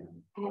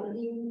 and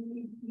you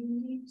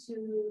need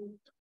to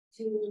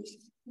see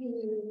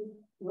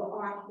your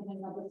art in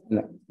another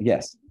form.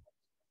 Yes.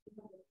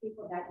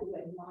 People that you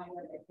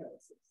admire their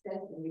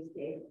success in this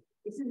day.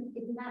 It's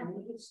not an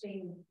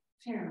interesting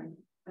term,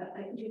 but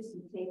an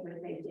interesting take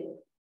what they did.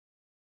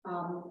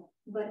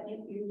 But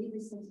you need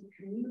a sense of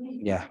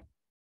community. Yeah,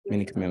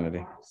 mini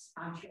community.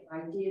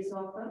 Ideas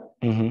off of.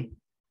 And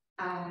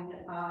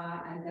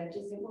that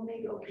just say, well,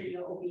 maybe okay,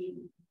 you'll be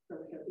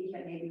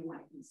here, maybe you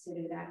want to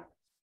consider that.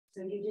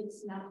 So you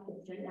just not put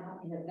it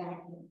out in a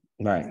vacuum.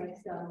 Right.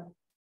 So,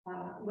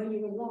 when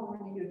you're alone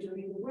and you're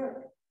doing the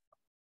work,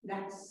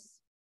 that's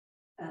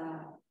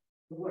the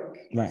work,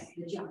 right?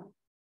 The job.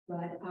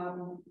 But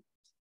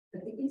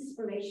the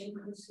inspiration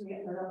comes from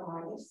other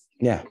artists.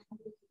 Yeah.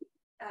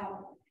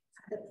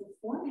 The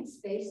performance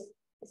space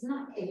is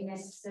not a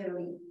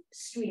necessarily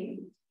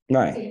stream.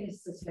 Right.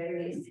 It's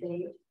necessarily a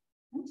stage.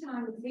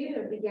 Sometimes the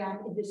theater began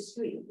in the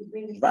street.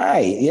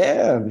 Right.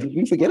 Yeah.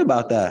 We forget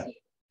about that.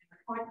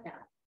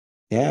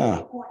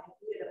 Yeah.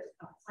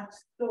 A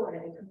story,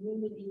 a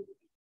community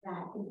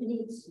that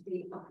needs to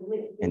be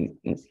uplifted. And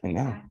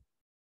now.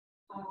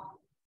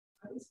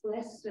 I was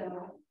blessed.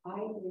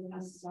 When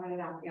I started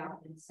out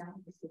in San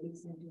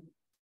Francisco,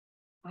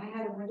 I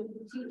had a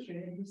wonderful teacher,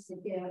 and he said,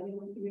 "Yeah,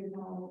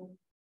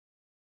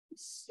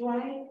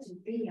 strive to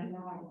be an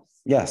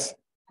artist." Yes.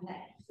 And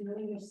that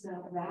feeling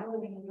yourself,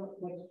 valuing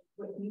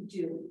what you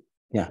do.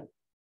 Yeah.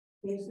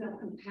 There's no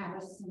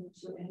comparison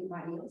to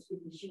anybody else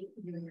because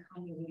you're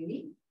kind of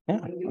unique.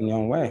 Yeah, in your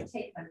own way.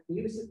 Take like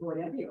music,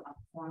 whatever your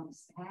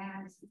performance,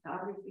 dance,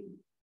 photography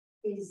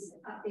is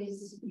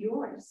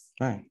yours.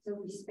 Right. So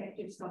respect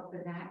yourself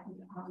for that.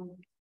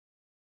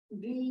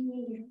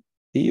 Be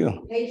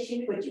you.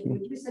 Patient. What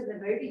you said at the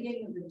very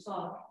beginning of the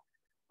talk.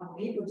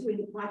 People doing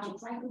the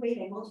project right away,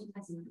 they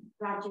multitask the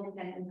project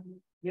and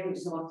they're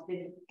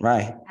exhausted.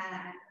 Right.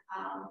 And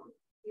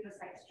it's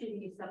like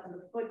shooting yourself in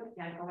the foot. You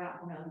gotta go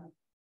out and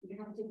you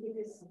have to give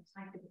it some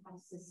time to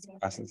process.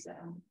 That's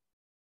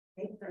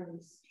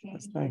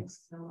nice.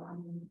 So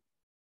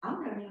I'm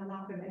learning a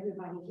lot from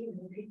everybody here.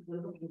 People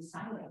are looking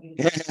silent.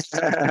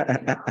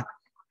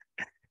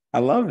 I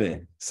love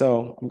it.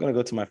 So I'm gonna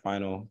go to my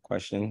final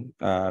question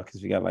because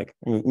we got like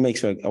make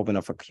sure to open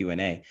up for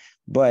Q&A.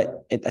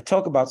 But I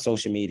talk about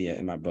social media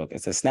in my book.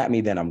 It says snap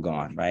me, then I'm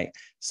gone, right?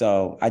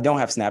 So I don't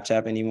have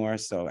Snapchat anymore.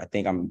 So I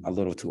think I'm a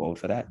little too old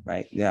for that,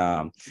 right?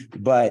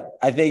 But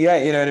I think,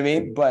 yeah, you know what I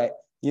mean? But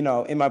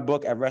in my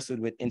book, I wrestled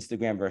with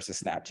Instagram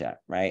versus Snapchat,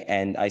 right?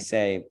 And I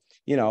say,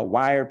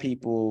 why are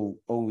people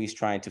always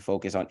trying to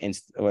focus on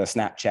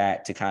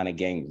Snapchat to kind of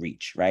gain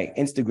reach, right?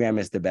 Instagram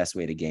is the best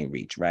way to gain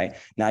reach, right?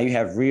 Now you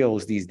have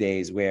Reels these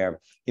days where,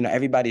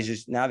 everybody's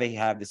just, now they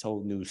have this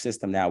whole new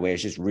system now where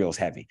it's just Reels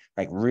heavy.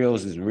 Like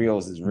Reels is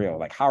real.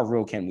 Like how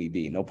real can we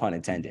be? No pun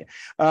intended.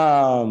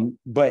 But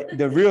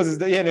the Reels is,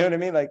 you know what I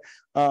mean? Like,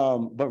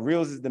 but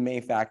Reels is the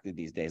main factor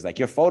these days. Like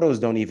your photos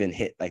don't even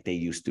hit like they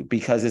used to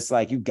because it's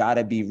like, you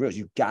gotta be real.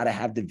 You gotta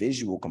have the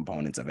visual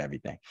components of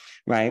everything,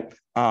 right?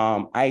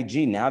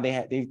 IG now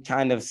they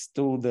kind of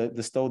stole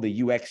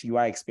the UX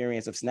UI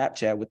experience of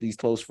Snapchat with these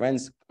close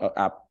friends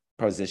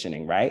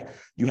positioning, right?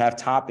 You have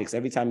topics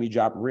every time you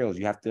drop Reels.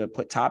 You have to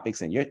put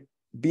topics in.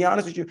 Be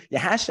honest with you, your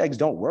hashtags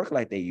don't work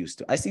like they used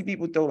to. I see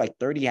people throw like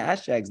 30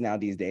 hashtags now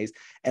these days,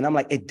 and I'm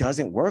like, it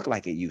doesn't work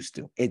like it used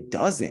to. It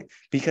doesn't,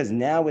 because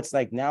now it's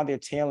like, now they're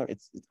tailored,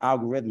 it's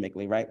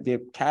algorithmically, right? They're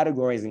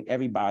categorizing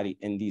everybody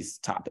in these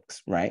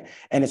topics, right?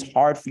 And it's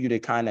hard for you to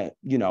kind of,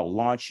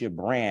 launch your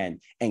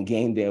brand and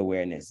gain the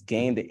awareness,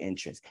 gain the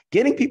interest,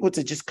 getting people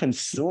to just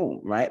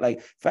consume, right? Like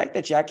the fact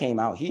that y'all came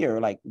out here,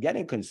 like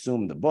getting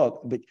consumed the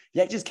book, but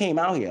y'all just came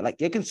out here,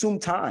 like you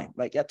consumed time,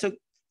 like y'all took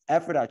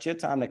effort out your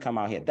time to come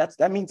out here.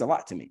 That means a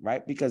lot to me,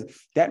 right? Because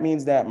that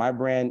means that my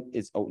brand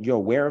is, you're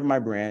aware of my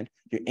brand,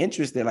 you're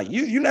interested. Like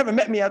you never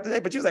met me out today,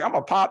 but you was like, I'm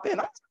gonna pop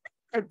in.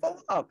 I'm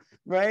up,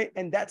 right?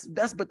 And that's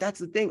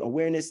the thing: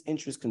 awareness,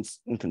 interest,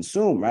 and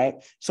consume, right?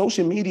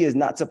 Social media is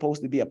not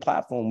supposed to be a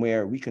platform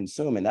where we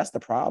consume, and that's the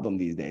problem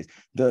these days.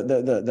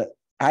 The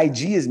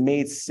IG is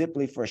made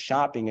simply for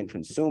shopping and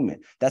consuming.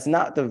 That's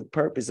not the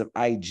purpose of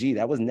IG.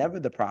 That was never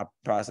the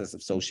process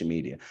of social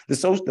media.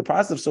 The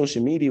process of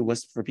social media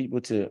was for people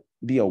to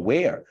be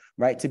aware,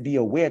 right? To be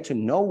aware, to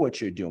know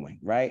what you're doing,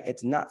 right?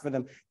 It's not for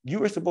them.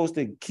 You are supposed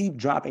to keep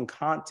dropping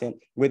content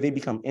where they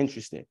become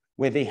interested,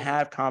 where they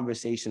have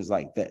conversations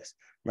like this,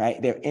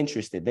 right? They're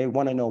interested. They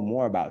want to know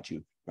more about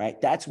you,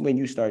 right? That's when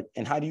you start.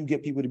 And how do you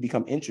get people to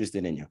become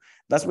interested in you?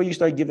 That's where you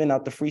start giving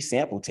out the free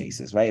sample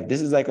tastes, right? If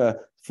this is like a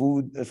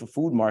food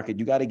market,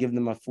 you got to give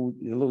them a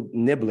little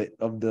niblet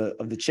of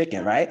the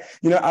chicken, right?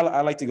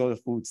 I like to go to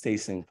food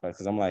tasting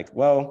because I'm like,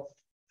 well,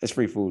 it's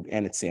free food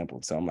and it's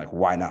sampled. So I'm like,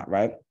 why not,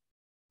 right?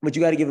 But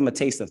you got to give them a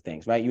taste of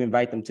things, right? You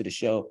invite them to the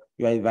show,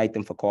 you invite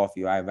them for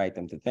coffee, or I invite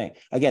them to think.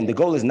 Again, the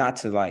goal is not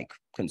to like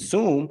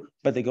consume,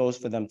 but the goal is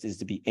for them is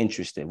to be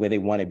interested, where they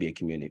want to be a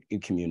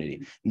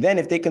community. And then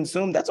if they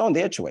consume, that's on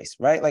their choice,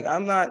 right? Like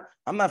I'm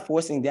not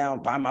forcing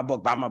down, buy my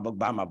book.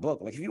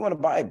 Like if you want to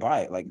buy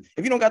it. Like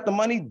if you don't got the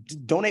money,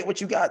 donate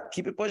what you got,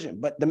 keep it pushing.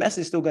 But the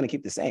message is still going to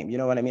keep the same. You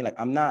know what I mean? Like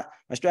my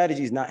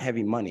strategy is not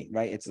heavy money,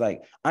 right? It's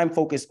like I'm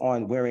focused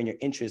on wherein your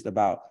interest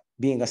about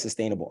being a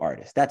sustainable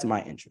artist. That's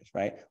my interest,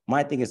 right?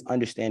 My thing is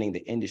understanding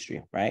the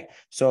industry, right?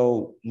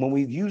 So when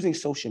we're using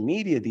social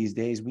media these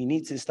days, we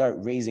need to start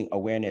raising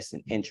awareness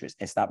and interest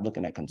and stop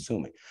looking at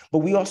consuming. But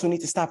we also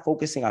need to stop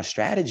focusing our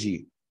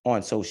strategy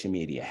on social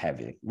media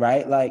heavily,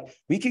 right? Like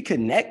we could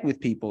connect with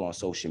people on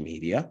social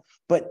media,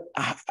 but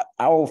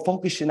our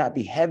focus should not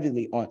be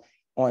heavily on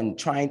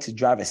trying to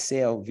drive a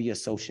sale via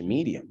social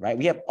media, right?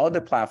 We have other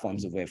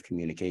platforms of way of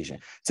communication.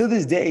 To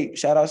this day,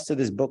 shout outs to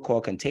this book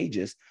called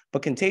Contagious,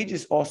 but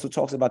Contagious also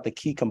talks about the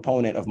key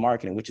component of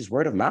marketing, which is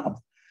word of mouth,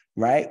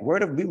 right?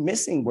 We're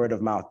missing word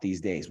of mouth these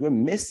days. We're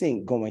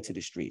missing going to the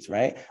streets,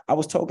 right? I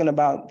was talking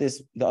about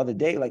this the other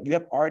day, like you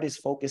have artists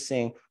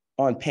focusing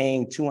on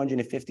paying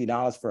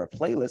 $250 for a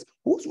playlist.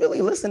 Who's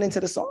really listening to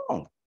the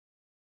song?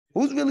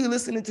 Who's really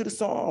listening to the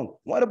song?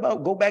 What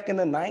about go back in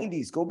the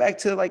 90s? Go back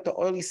to like the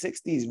early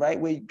 60s, right?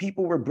 Where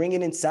people were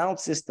bringing in sound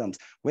systems,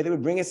 where they were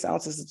bringing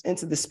sound systems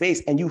into the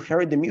space and you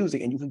heard the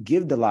music and you could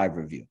give the live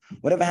review.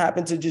 Whatever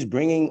happened to just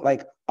bringing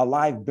like a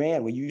live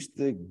band where you used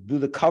to do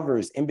the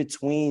covers in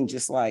between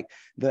just like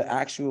the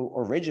actual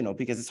original,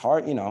 because it's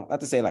hard, not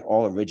to say like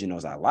all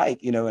originals I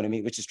like, you know what I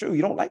mean? Which is true.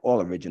 You don't like all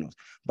originals,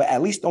 but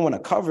at least throwing a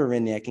cover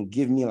in there can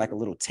give me like a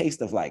little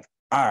taste of like,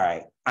 all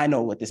right, I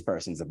know what this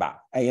person's about.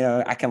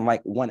 I can like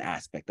one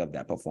aspect of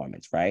that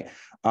performance, right?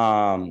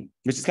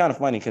 Which is kind of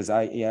funny because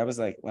I was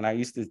like, when I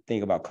used to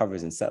think about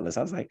covers and set lists,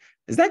 I was like,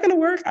 is that gonna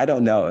work? I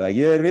don't know. Like,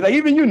 you know what I mean? Like,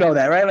 even you know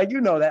that, right? Like, you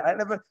know that.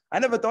 I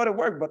never thought it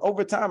worked, but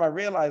over time I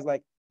realized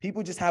like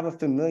people just have a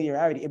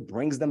familiarity. It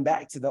brings them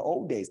back to the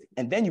old days.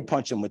 And then you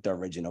punch them with the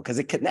original because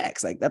it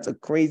connects. Like, that's a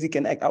crazy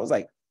connect. I was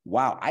like,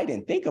 wow, I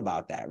didn't think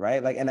about that,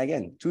 right? Like, and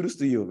again, kudos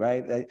to you,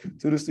 right? Like,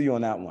 kudos to you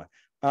on that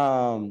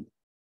one.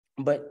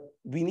 But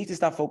we need to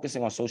stop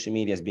focusing on social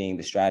media as being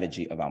the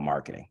strategy of our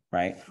marketing,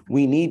 right?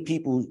 We need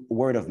people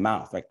word of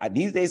mouth. Like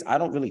these days, I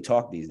don't really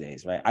talk these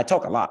days, right? I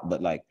talk a lot,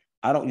 but like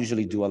I don't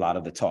usually do a lot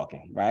of the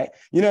talking, right?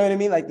 You know what I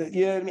mean? Like,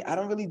 you know what I mean? I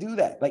don't really do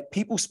that. Like,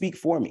 people speak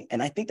for me.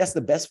 And I think that's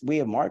the best way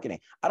of marketing.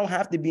 I don't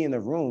have to be in the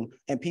room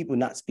and people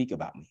not speak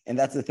about me. And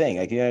that's the thing.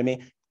 Like, you know what I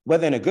mean?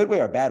 Whether in a good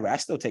way or a bad way, I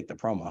still take the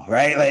promo,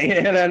 right? Like,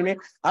 you know what I mean?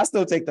 I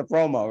still take the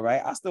promo,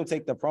 right? I still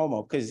take the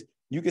promo because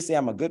you can say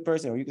I'm a good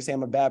person or you can say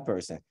I'm a bad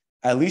person.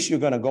 At least you're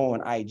going to go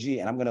on IG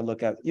and I'm going to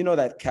look at, you know,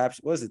 that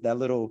caption, what is it?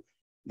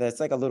 That's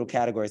like a little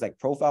category. It's like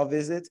profile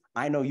visits.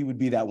 I know you would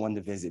be that one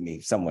to visit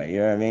me somewhere. You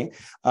know what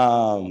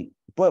I mean?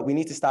 But we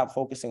need to stop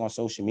focusing on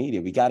social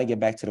media. We got to get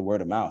back to the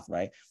word of mouth,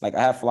 right? Like,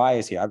 I have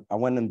flyers here. I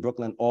went in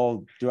Brooklyn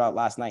all throughout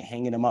last night,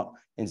 hanging them up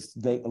in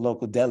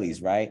local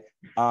delis, right?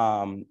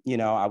 You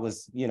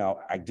know,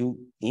 I do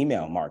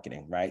email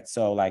marketing, right?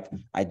 So like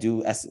I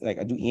do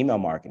email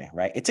marketing,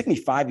 right? It took me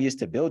 5 years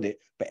to build it,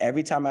 but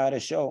every time I had a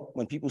show,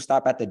 when people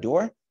stop at the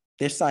door,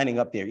 they're signing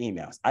up their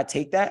emails. I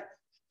take that,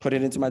 put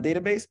it into my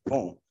database,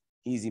 boom,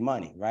 easy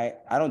money, right?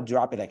 I don't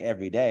drop it like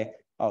every day.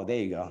 Oh, there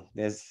you go.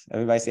 There's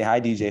everybody say hi,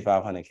 DJ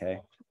 500K.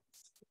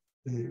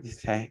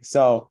 Okay.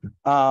 So,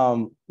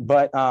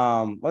 what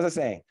was I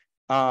saying?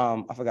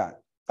 I forgot.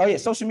 Oh yeah,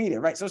 social media,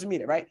 right? Social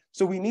media, right?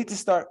 So we need to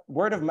start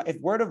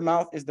if word of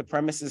mouth is the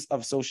premises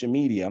of social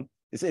media,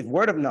 if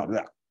word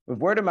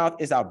of mouth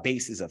is our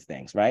basis of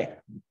things, right?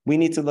 We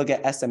need to look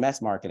at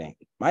SMS marketing.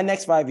 My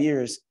next 5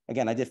 years,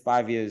 again, I did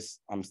 5 years.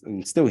 I'm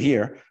still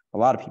here. A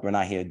lot of people are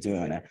not here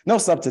doing that. No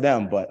sub to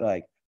them, but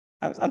like,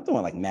 I'm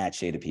doing like mad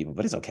shade of people,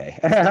 but it's okay.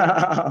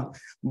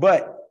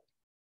 But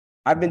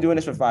I've been doing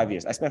this for 5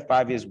 years. I spent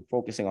 5 years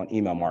focusing on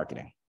email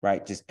marketing,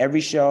 right? Just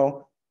every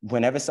show,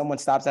 whenever someone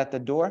stops at the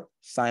door,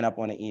 sign up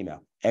on an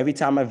email. Every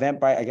time I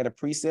Eventbrite, I get a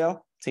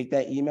pre-sale, take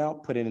that email,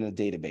 put it in a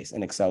database,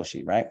 an Excel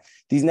sheet, right?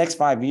 These next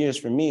 5 years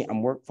for me,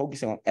 I'm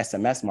focusing on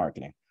SMS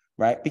marketing,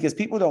 right? Because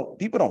people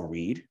don't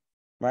read,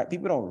 right?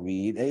 People don't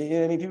read. You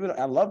know what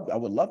I mean? I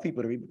would love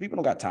people to read, but people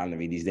don't got time to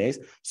read these days.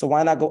 So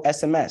why not go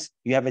SMS?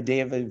 You have a day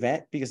of an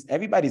event because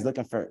everybody's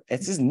looking for,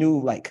 it's this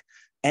new like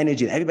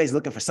energy. Everybody's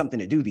looking for something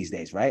to do these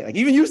days, right? Like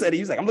even you said it,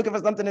 you was like, I'm looking for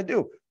something to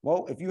do.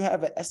 Well, if you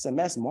have an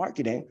SMS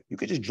marketing, you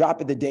could just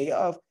drop it the day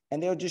of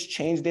and they'll just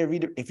change their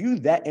if you're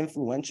that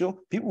influential,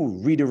 people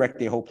will redirect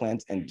their whole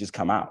plans and just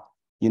come out.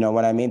 You know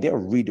what I mean? They'll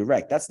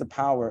redirect. That's the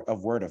power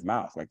of word of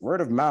mouth. Like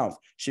word of mouth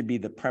should be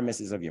the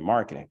premises of your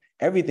marketing.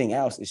 Everything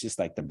else is just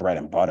like the bread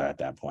and butter at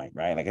that point,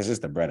 right? Like it's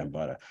just the bread and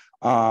butter.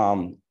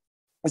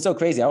 It's so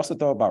crazy. I also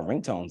thought about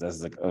ringtones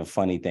as like a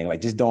funny thing,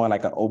 like just doing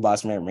like an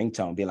Obas man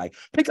ringtone, be like,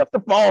 pick up the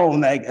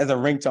phone, like as a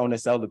ringtone to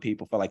sell to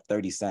people for like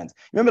 30 cents.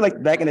 Remember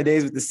like back in the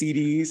days with the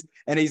CDs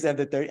and they used to have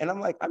the 30, and I'm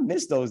like, I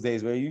miss those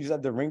days where you just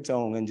have the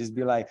ringtone and just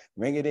be like,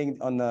 ring it in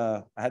on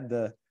I had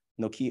the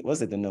Nokia,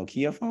 was it the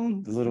Nokia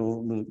phone? The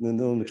little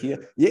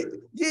Nokia? Yeah,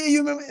 you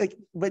remember? Like,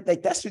 but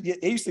like that's what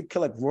it used to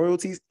collect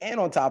royalties, and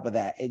on top of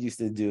that, it used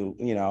to do,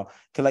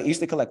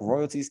 used to collect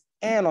royalties,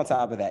 and on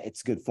top of that,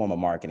 it's a good form of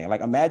marketing. Like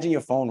imagine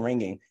your phone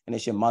ringing and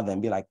it's your mother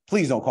and be like,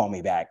 please don't call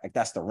me back. Like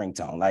that's the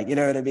ringtone. Like, you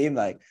know what I mean?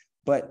 Like,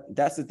 but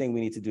that's the thing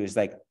we need to do is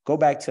like go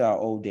back to our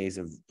old days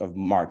of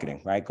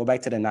marketing, right? Go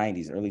back to the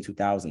 90s, early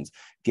 2000s,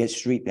 get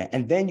street there,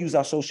 and then use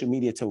our social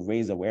media to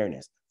raise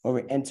awareness. Or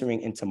we're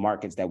entering into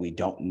markets that we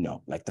don't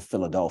know, like the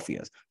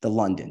Philadelphias, the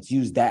Londons.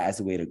 Use that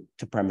as a way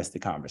to premise the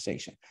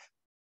conversation.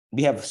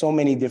 We have so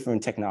many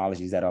different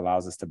technologies that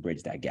allows us to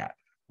bridge that gap.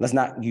 Let's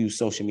not use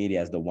social media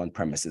as the one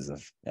premises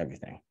of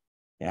everything.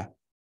 Yeah.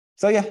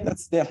 So yeah,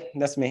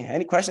 that's me.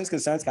 Any questions,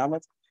 concerns,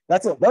 comments?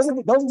 That's it. Those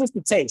are just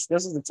the taste.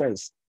 Those are the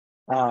taste.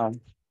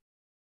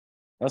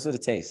 Those are the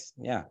taste.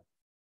 Yeah.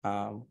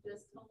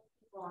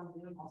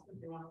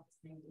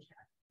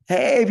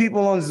 Hey,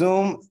 people on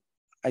Zoom.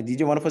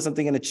 Did you want to put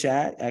something in the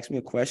chat? Ask me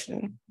a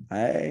question.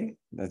 Hey,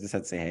 I just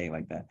had to say hey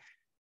like that.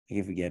 I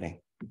keep forgetting.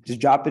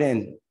 Just drop it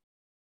in.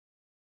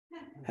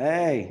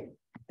 Hey,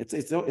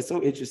 it's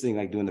so interesting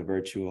like doing the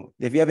virtual.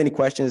 If you have any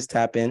questions,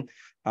 tap in.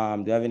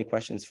 Do you have any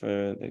questions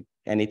for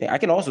anything? I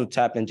can also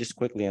tap in just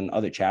quickly on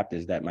other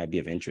chapters that might be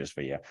of interest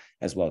for you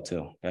as well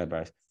too. Go ahead,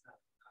 Bryce.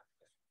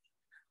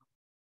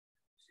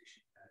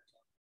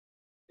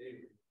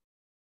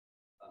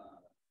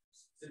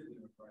 Specifically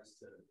in regards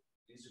to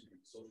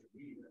Instagram, social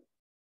media.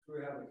 We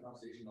were having a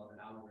conversation on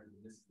the algorithm,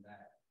 this and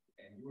that,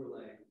 and you were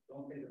like,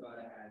 don't think about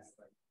it as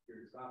like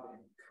you're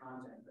dropping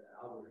content to the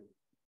algorithm,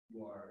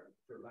 you are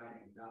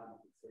providing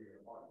value for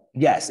your audience.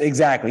 Yes,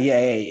 exactly.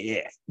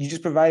 Yeah. You're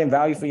just providing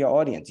value for your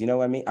audience. You know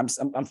what I mean?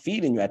 I'm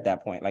feeding you at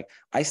that point. Like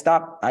I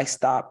stop.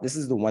 This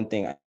is the one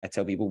thing I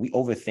tell people, we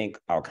overthink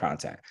our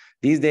content.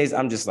 These days,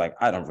 I'm just like,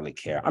 I don't really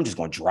care. I'm just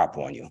going to drop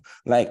on you.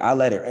 Like I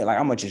let it, like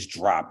I'm going to just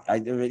drop.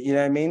 You know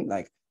what I mean?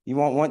 Like you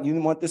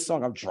want this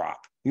song, I'll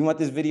drop. You want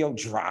this video?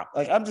 Drop.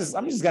 Like I'm just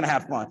gonna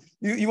have fun.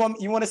 You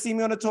want to see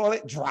me on the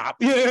toilet? Drop.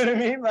 You know what I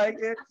mean? Like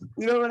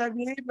you know what I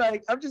mean?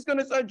 Like I'm just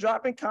gonna start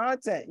dropping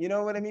content. You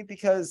know what I mean?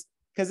 Because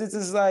it's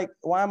just like,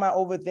 why am I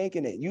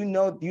overthinking it? You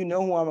know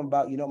who I'm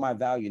about. You know my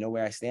value. You know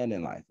where I stand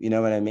in life. You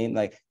know what I mean?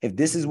 Like if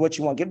this is what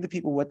you want, give the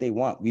people what they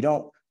want. We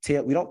don't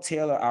don't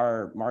tailor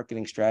our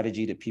marketing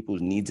strategy to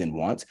people's needs and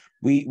wants.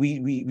 We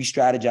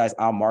strategize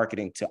our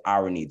marketing to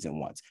our needs and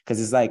wants,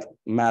 because it's like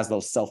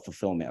Maslow's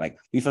self-fulfillment. Like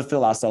we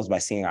fulfill ourselves by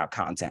seeing our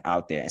content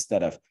out there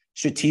instead of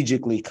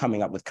strategically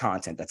coming up with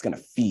content that's going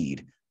to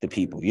feed the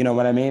people. You know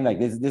what I mean? Like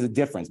there's a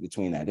difference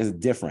between that. There's a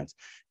difference,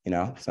 you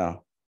know?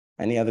 So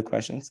any other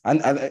questions?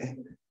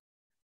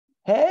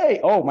 Hey,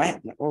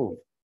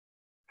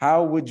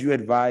 how would you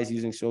advise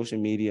using social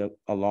media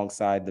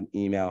alongside the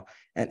email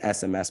and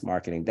SMS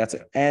marketing?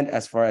 And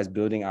as far as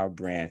building our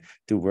brand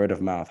through word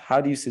of mouth, how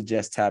do you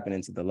suggest tapping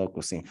into the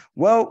local scene?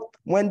 Well,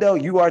 Wendell,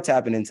 you are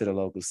tapping into the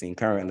local scene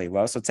currently.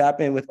 Well, so tap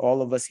in with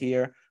all of us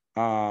here.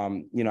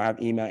 I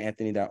have email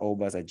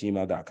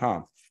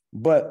anthony.obas@gmail.com.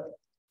 But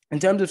in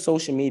terms of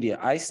social media,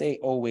 I say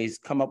always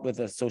come up with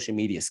a social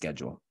media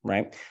schedule,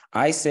 right?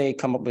 I say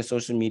come up with a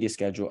social media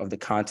schedule of the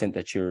content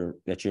that you're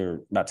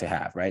about to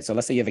have, right? So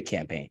let's say you have a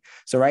campaign.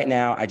 So right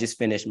now, I just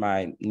finished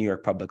my New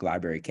York Public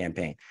Library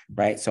campaign,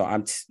 right? So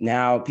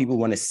now people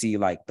want to see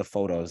like the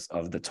photos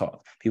of the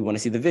talk. People want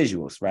to see the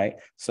visuals, right?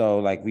 So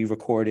like we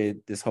recorded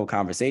this whole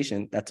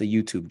conversation. That's a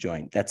YouTube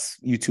joint. That's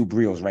YouTube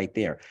Reels right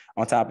there.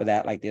 On top of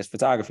that, like there's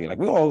photography. Like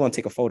we're all going to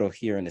take a photo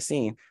here in the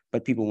scene,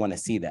 but people want to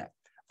see that.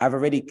 I've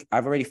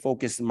already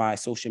focused my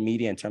social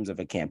media in terms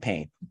of a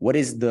campaign. What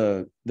is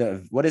the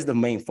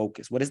main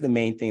focus? What is the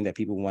main thing that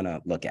people want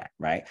to look at,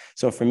 right?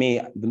 So for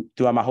me,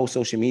 throughout my whole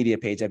social media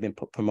page, I've been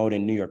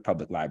promoting New York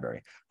Public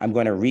Library. I'm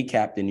going to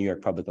recap the New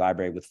York Public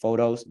Library with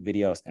photos,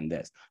 videos, and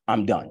this.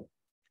 I'm done.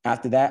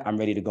 After that, I'm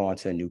ready to go on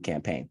to a new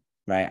campaign,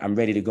 right? I'm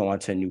ready to go on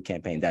to a new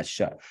campaign. That's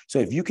shut. So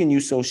if you can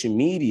use social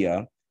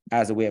media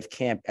as a way of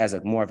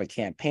more of a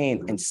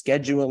campaign and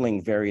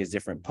scheduling various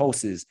different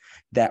posts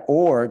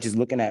or just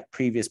looking at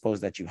previous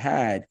posts that you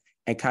had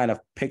and kind of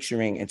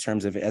picturing in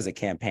terms of it as a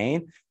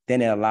campaign,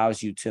 then it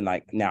allows you to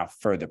like now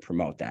further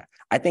promote that.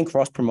 I think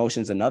cross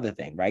promotion is another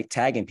thing, right?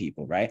 Tagging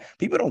people, right?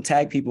 People don't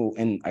tag people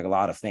in like a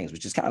lot of things,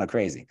 which is kind of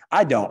crazy.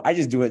 I don't. I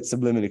just do it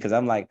subliminally because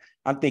I'm like,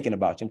 I'm thinking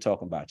about you. I'm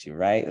talking about you,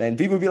 right? And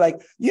people be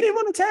like, you didn't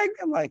want to tag me?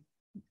 I'm like,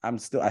 I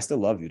still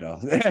love you though.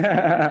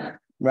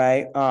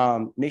 Right.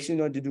 Make sure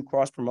you know to do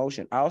cross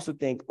promotion. I also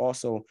think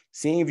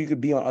seeing if you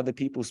could be on other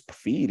people's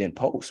feed and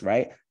posts,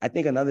 right? I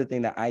think another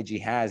thing that IG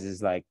has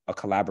is like a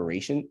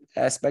collaboration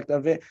aspect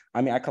of it.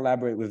 I mean, I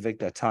collaborate with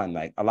Victor a ton.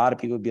 Like a lot of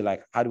people be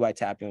like, how do I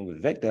tap in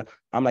with Victor?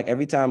 I'm like,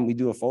 every time we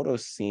do a photo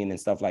scene and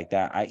stuff like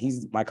that,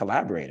 he's my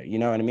collaborator. You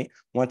know what I mean?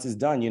 Once it's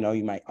done, you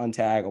might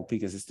untag or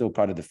because it's still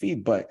part of the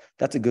feed, but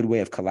that's a good way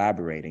of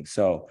collaborating.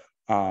 So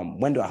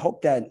Wendell, I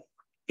hope that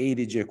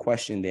aided your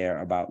question there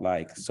about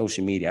like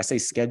social media. I say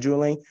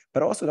scheduling,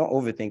 but also don't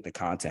overthink the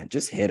content.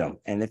 Just hit them.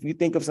 And if you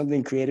think of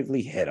something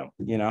creatively, hit them,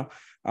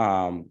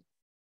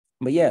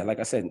 But yeah, like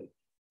I said,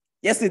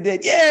 yes, it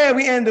did. Yeah,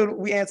 we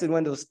answered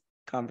Wendell's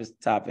conference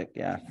topic.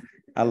 Yeah.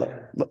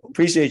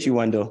 Appreciate you,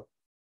 Wendell.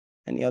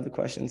 Any other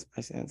questions?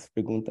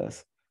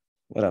 Preguntas.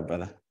 What up,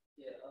 brother?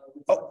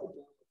 Yeah,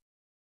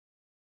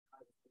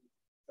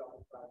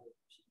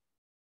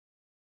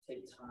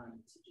 take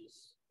time to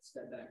just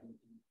step back and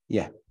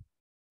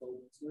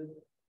to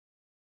it.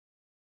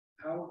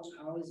 How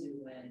is it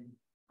when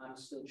I'm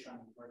still trying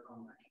to work on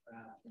my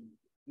craft and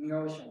you're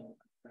always trying to work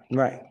on my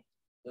craft, right?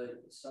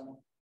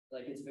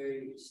 But it's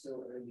very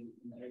still early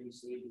in the early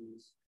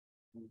stages.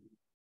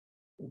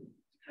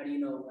 How do you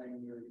know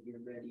when you're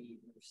ready,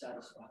 you're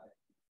satisfied?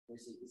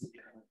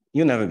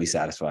 You'll never be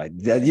satisfied.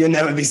 You'll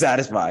never be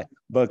satisfied.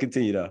 But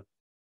continue though.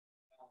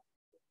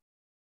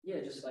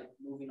 Yeah, just like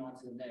moving on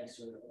to the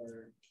next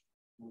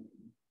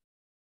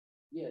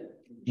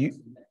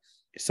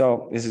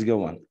So this is a good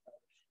one.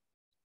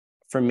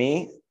 For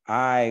me,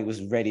 I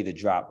was ready to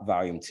drop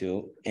volume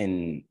 2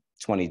 in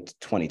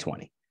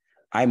 2020.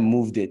 I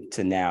moved it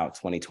to now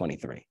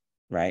 2023,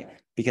 right?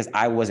 Because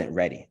I wasn't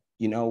ready.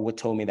 You know what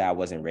told me that I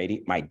wasn't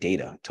ready? My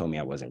data told me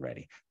I wasn't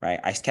ready,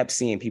 right? I kept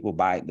seeing people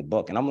buy the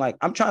book and I'm like,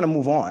 I'm trying to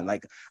move on.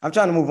 Like, I'm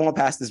trying to move on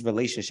past this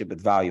relationship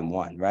with volume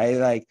 1, right?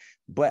 Like,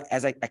 but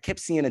as I kept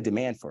seeing a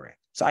demand for it.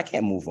 So I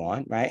can't move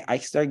on, right? I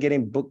started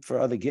getting booked for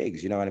other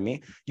gigs, you know what I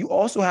mean? You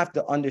also have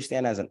to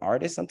understand as an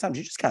artist, sometimes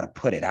you just got to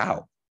put it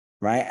out,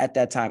 right? At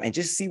that time and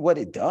just see what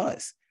it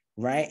does,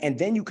 right? And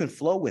then you can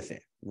flow with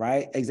it,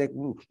 right?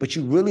 Exactly. But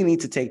you really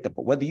need to take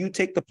whether you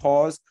take the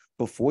pause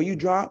before you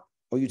drop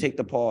or you take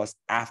the pause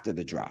after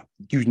the drop,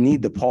 you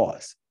need the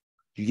pause.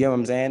 You get what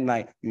I'm saying?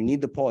 Like you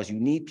need the pause.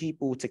 You need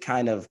people to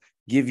kind of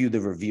give you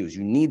the reviews.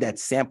 You need that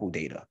sample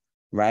data,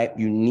 right?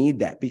 You need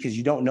that because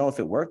you don't know if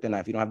it worked or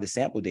not if you don't have the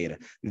sample data.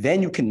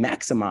 Then you can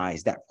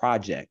maximize that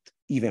project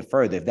even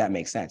further, if that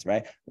makes sense,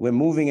 right? We're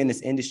moving in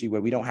this industry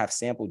where we don't have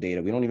sample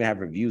data. We don't even have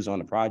reviews on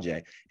the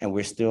project. And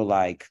we're still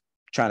like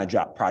trying to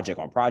drop project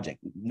on project.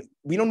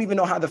 We don't even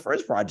know how the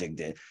first project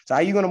did. So how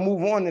are you going to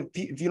move on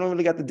if you don't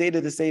really got the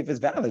data to say if it's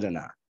valid or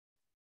not?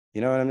 You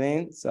know what I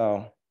mean?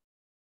 So,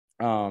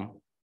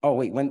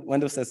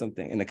 Wendell says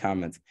something in the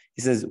comments.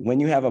 He says, when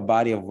you have a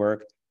body of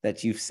work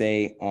that you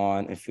say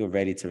on and feel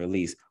ready to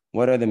release,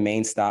 what are the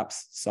main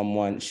stops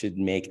someone should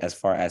make as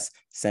far as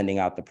sending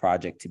out the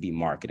project to be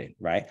marketed,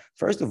 right?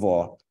 First of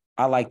all,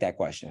 I like that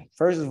question.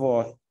 First of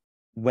all,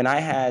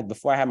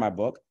 before I had my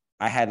book,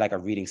 I had like a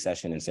reading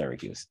session in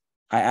Syracuse.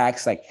 I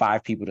asked like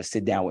 5 people to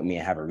sit down with me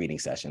and have a reading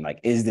session. Like,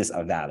 is this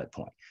a valid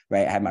point?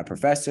 Right? I had my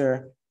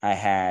professor,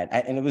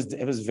 and it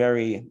was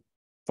very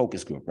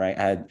focus group, right?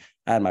 I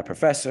had my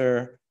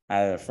professor, I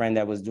had a friend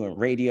that was doing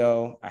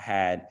radio. I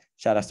had,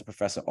 shout out to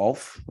Professor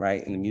Ulf,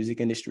 right, in the music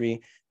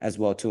industry as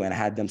well too. And I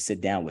had them sit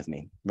down with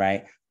me,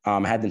 right? I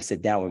had them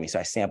sit down with me. So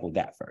I sampled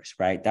that first,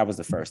 right? That was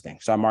the first thing.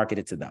 So I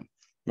marketed to them,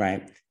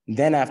 right?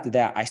 Then after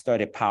that, I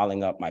started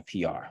piling up my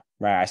PR,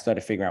 right? I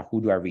started figuring out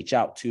who do I reach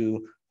out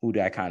to? Who do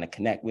I kind of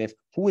connect with?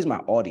 Who is my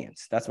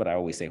audience? That's what I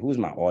always say. Who is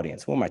my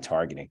audience? Who am I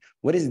targeting?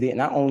 What is the,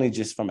 not only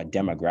just from a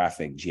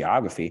demographic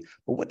geography,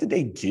 but what do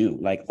they do?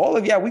 Like all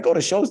of y'all, we go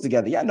to shows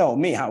together. Y'all know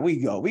me, how we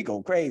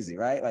go crazy,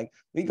 right? Like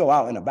we go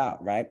out and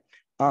about, right?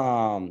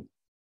 Oh,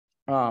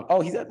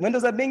 he's at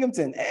Windows at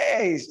Binghamton.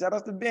 Hey, shout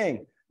out to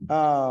Bing.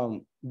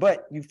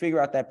 But you figure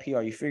out that PR,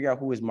 you figure out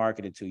who is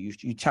marketed to.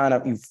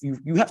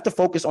 You have to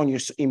focus on your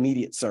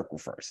immediate circle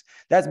first.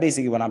 That's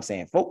basically what I'm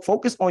saying.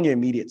 Focus on your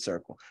immediate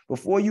circle.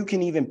 Before you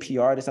can even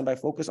PR to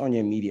somebody, focus on your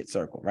immediate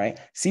circle, right?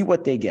 See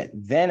what they get.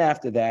 Then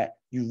after that,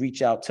 you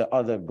reach out to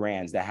other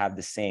brands that have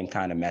the same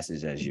kind of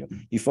message as you.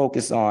 You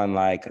focus on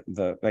like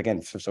so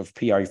for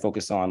PR, you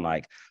focus on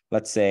like,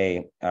 let's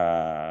say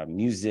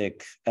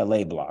Music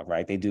LA blog,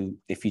 right?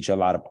 They feature a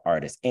lot of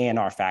artists.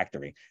 A&R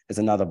Factory is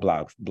another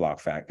blog.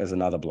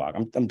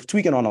 I'm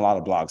tweaking on a lot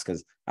of blogs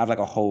because I have like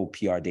a whole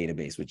PR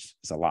database, which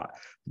is a lot.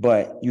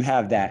 But you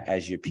have that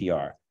as your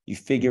PR. You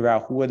figure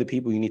out who are the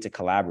people you need to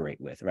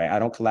collaborate with, right? I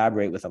don't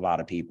collaborate with a lot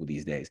of people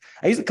these days.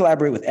 I used to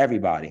collaborate with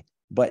everybody,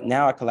 but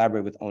now I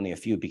collaborate with only a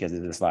few because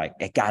it's just like,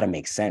 it got to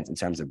make sense in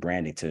terms of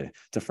branding to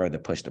further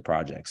push the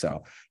project.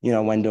 So, you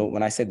know,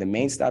 when I said the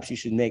main stops you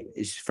should make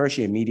is first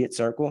your immediate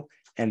circle,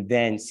 and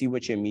then see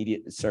what your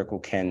immediate circle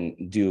can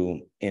do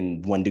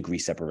in 1 degree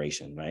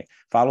separation, right?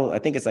 I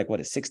think it's like,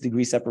 what, a 6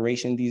 degree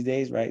separation these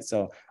days, right?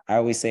 So I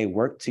always say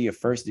work to your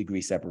 1st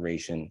degree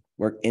separation,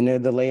 work into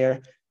the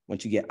layer.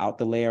 Once you get out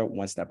the layer,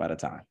 1 step at a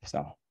time.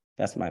 So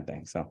that's my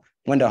thing. So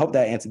Wendell, I hope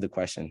that answered the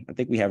question. I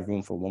think we have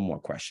room for one more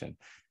question.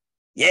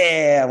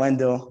 Yeah,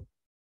 Wendell.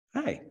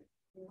 Hi.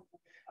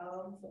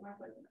 So my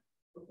question,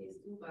 okay,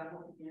 but I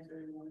hope you can answer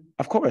everyone.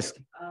 Of course.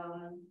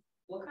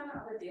 What kind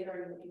of other data are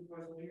you looking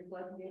for? So when you're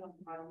collecting data on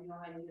how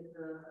you get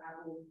the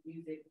Apple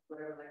Music,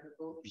 whatever, like the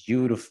book.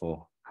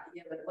 Beautiful.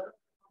 Yeah, but what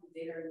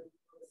data are you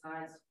looking for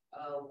besides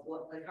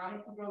what, like how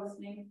many people are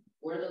listening,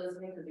 where they're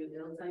listening, because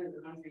they'll tell you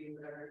the country,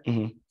 whatever.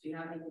 Do you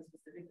have anything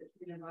specific that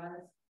you can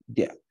advise?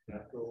 Yeah.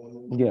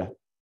 Yeah.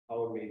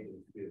 How it made them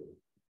feel.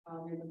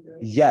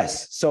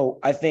 Yes. So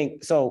I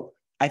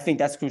think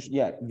that's crucial.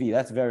 Yeah, V,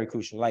 that's very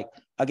crucial. Like,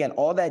 again,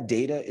 all that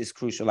data is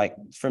crucial. Like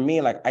for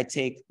me, like I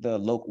take the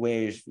local,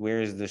 where's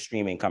the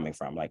streaming coming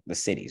from? Like the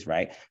cities,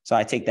 right? So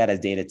I take that as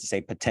data to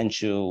say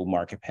potential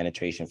market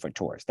penetration for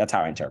tours. That's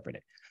how I interpret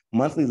it.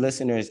 Monthly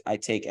listeners, I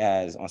take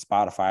as on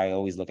Spotify, I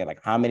always look at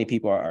like how many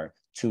people are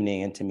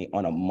tuning into me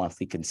on a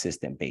monthly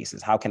consistent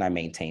basis. How can I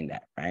maintain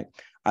that, right?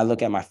 I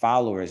look at my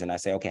followers and I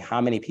say, okay, how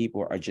many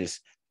people are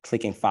just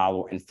clicking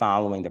follow and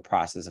following the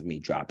process of me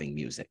dropping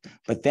music?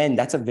 But then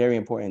that's a very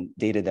important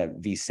data that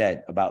V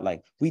said about,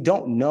 like, we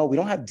don't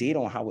have data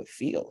on how it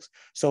feels.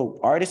 So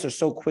artists are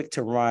so quick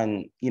to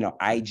run,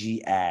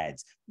 IG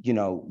ads,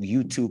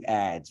 YouTube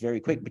ads very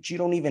quick, but you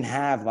don't even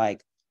have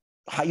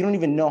you don't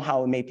even know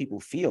how it made people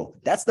feel.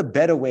 That's the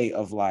better way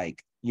of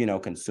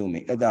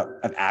consuming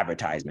of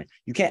advertisement.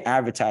 You can't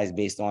advertise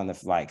based on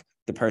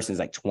the person's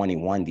like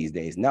 21 these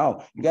days.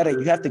 No, you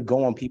have to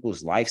go on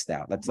people's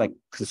lifestyle. That's like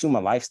consumer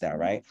lifestyle,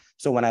 right?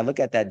 So when I look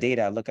at that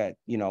data, I look at,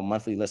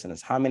 monthly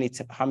listeners, how many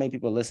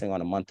people are listening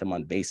on a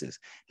month-to-month basis?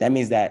 That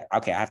means that,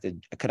 okay,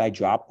 could I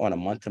drop on a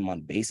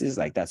month-to-month basis?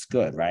 Like, that's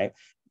good, right?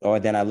 Or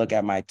then I look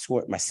at my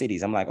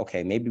cities. I'm like,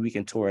 okay, maybe we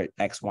can tour at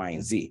X, Y,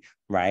 and Z,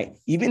 right?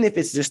 Even if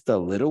it's just the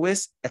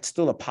littlest, it's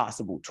still a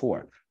possible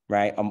tour,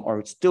 right? Or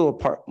it's still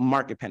a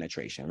market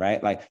penetration,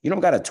 right? Like, you don't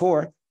got a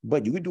tour,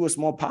 but you could do a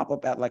small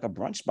pop-up at like a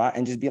brunch spot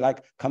and just be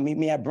like, come meet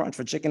me at brunch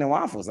for chicken and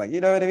waffles. Like,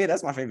 you know what I mean?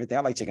 That's my favorite thing.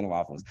 I like chicken and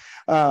waffles.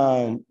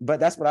 But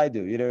that's what I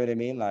do. You know what I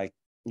mean? Like,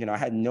 I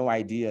had no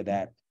idea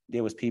that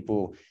there was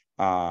people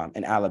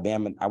in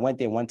Alabama. I went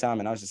there one time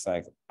and I was just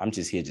like, I'm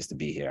just here just to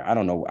be here. I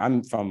don't know.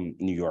 I'm from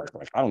New York.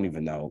 Like, I don't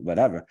even know,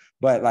 whatever.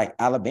 But like,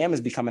 Alabama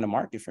is becoming a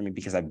market for me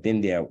because I've been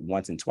there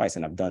once and twice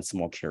and I've done some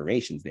more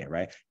curations there,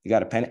 right? You got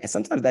to pen, and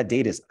sometimes that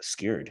data is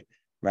skewed,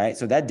 right?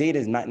 So that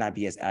data might not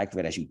be as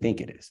accurate as you think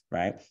it is,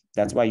 right?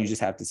 That's why you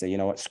just have to say, you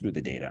know what, screw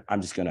the data.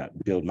 I'm just going to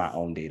build my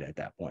own data at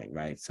that point,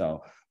 right?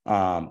 So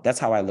that's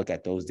how I look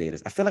at those data.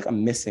 I feel like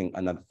I'm missing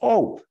another.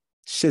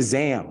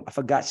 Shazam. I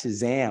forgot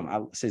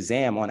Shazam.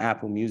 Shazam on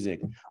Apple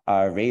Music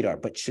radar.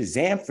 But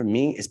Shazam for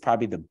me is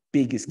probably the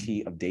biggest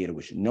key of data,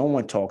 which no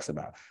one talks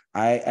about.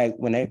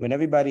 When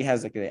everybody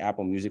has like the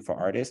Apple Music for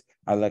artists,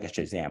 I look at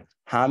Shazam.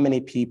 How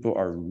many people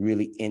are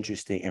really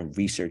interested in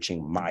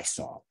researching my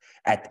song?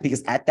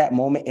 Because at that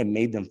moment, it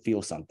made them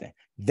feel something.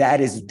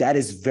 That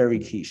is very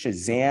key.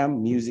 Shazam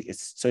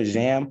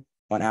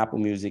on Apple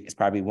Music is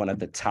probably one of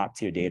the top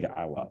tier data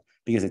I love.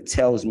 because it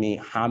tells me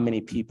how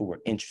many people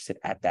were interested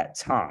at that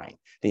time.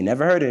 They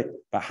never heard it,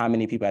 but how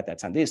many people at that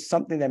time. There's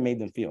something that made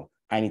them feel,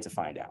 I need to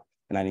find out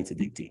and I need to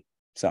dig deep.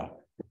 So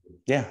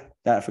yeah,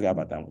 I forgot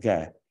about that one.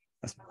 Okay.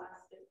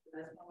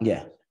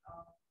 Yeah.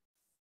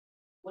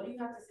 What do you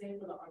have to say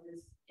for the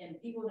artists and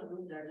people in the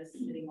room that are just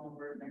sitting on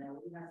work right now?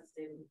 What do you have to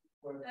say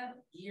for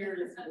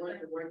years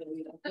worth of work that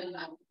we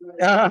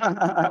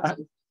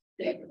don't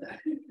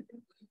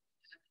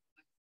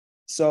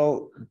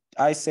So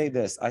I say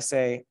this, I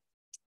say,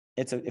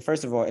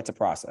 first of all, it's a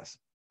process,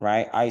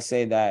 right? I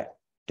say that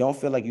don't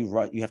feel like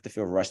you have to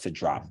feel rushed to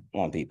drop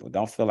on people.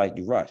 Don't feel like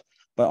you rush.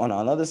 But on the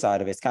other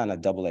side of it, it's kind of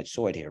a double-edged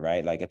sword here,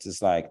 right? Like, it's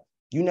just like,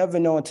 you never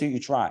know until you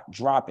try,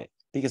 drop it.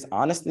 Because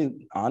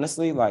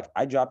honestly, like,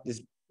 I dropped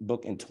this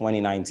book in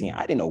 2019.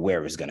 I didn't know where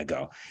it was going to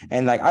go.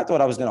 And like, I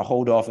thought I was going to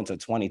hold off until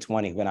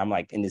 2020 when I'm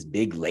like in this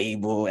big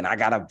label and I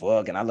got a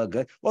book and I look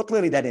good. Well,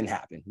 clearly that didn't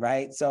happen,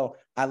 right? So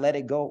I let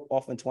it go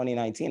off in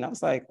 2019. I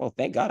was like, well,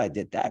 thank God I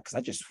did that, because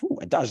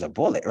I dodged a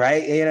bullet,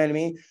 right? You know what I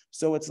mean?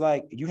 So it's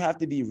like, you have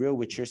to be real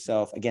with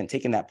yourself. Again,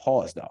 taking that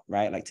pause though,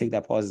 right? Like, take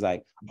that pause is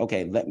like,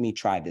 okay, let me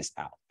try this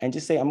out and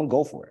just say, I'm gonna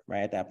go for it,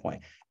 right? At that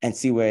point, and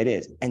see where it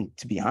is. And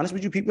to be honest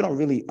with you, people don't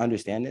really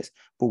understand this,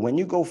 but when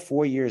you go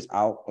 4 years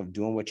out of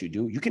doing what you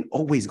do, you can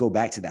always go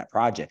back to that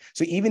project.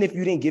 So even if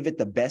you didn't give it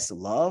the best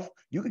love,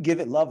 you could give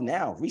it love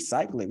now,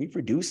 recycle it,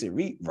 reproduce it,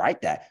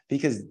 rewrite that,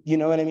 because you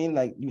know what I mean?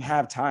 Like, you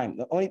have time.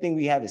 The only thing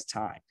we have is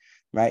time,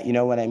 right? You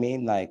know what I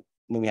mean? Like,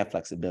 when we have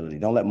flexibility,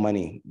 don't let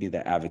money be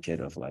the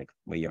advocate of like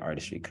where your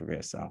artistry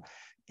career. So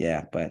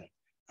yeah, but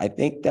I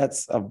think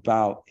that's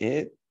about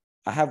it.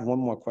 I have one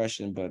more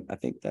question, but I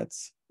think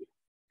let's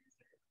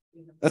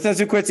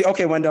answer quickly.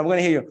 Okay, Wendell, I'm going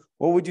to hear you.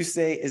 What would you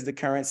say is the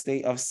current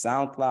state of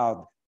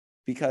SoundCloud?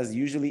 Because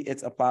usually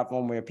it's a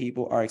platform where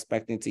people are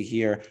expecting to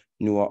hear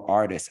newer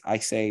artists. I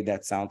say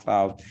that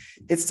SoundCloud,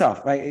 it's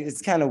tough, right?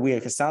 It's kind of weird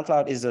because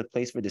SoundCloud is a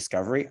place for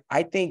discovery.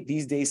 I think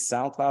these days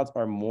SoundClouds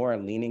are more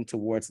leaning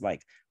towards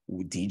like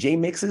DJ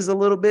mixes a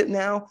little bit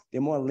now. They're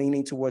more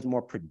leaning towards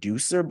more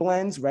producer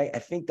blends, right? I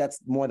think that's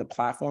more the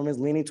platform is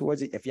leaning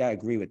towards it. If y'all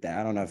agree with that,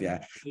 I don't know if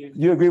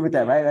you agree with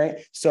that, right?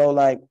 So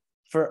like,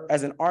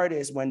 as an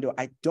artist, Wendell,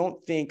 I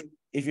don't think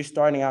if you're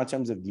starting out in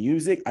terms of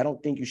music, I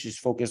don't think you should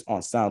focus on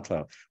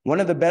SoundCloud.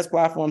 One of the best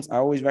platforms I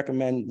always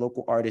recommend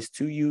local artists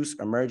to use,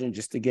 emerging,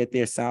 just to get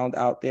their sound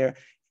out there,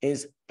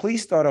 is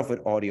please start off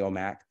with Audio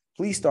Mac.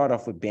 Please start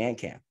off with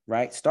Bandcamp,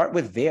 right? Start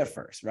with there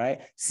first,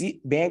 right?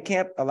 See,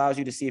 Bandcamp allows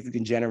you to see if you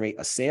can generate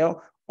a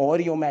sale.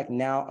 Audio Mac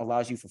now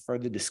allows you for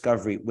further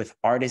discovery with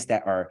artists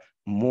that are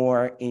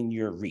more in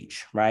your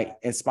reach, right?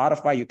 And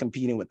Spotify, you're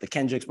competing with the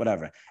Kendricks,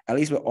 whatever. At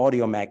least with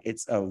Audio Mac,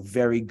 it's a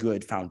very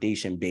good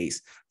foundation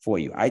base for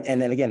you. And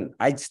then again,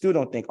 I still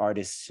don't think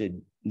artists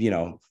should,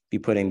 be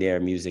putting their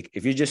music.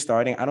 If you're just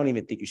starting, I don't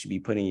even think you should be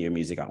putting your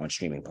music out on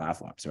streaming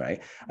platforms,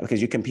 right? Because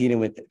you're competing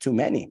with too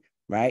many.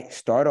 Right?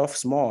 Start off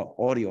small,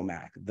 Audio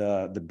Mac,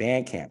 the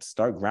Bandcamp,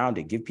 start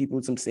grounded, give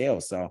people some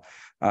sales. So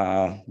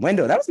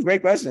Wendell, that was a great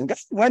question.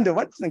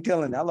 Wendell's been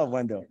killing it. I love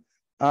Wendell.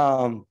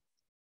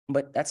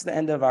 But that's the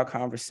end of our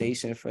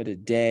conversation for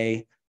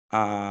today.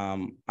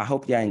 I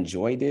hope y'all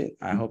enjoyed it.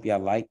 I hope y'all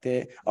liked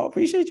it. Oh,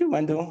 appreciate you,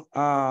 Wendell.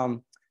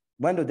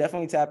 Wendell,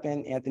 definitely tap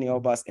in Anthony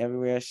Obas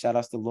everywhere. Shout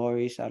outs to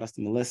Lori, shout outs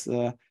to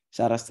Melissa,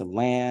 shout outs to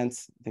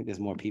Lance. I think there's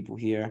more people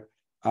here.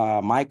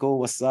 Michael,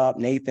 what's up?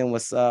 Nathan,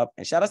 what's up?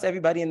 And shout out to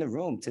everybody in the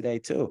room today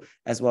too,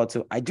 as well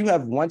too. I do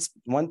have one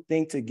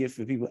thing to give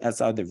for people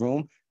outside the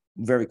room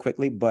very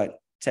quickly, but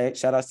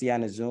shout out to y'all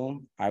in the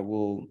Zoom. I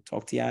will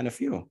talk to y'all in a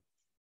few.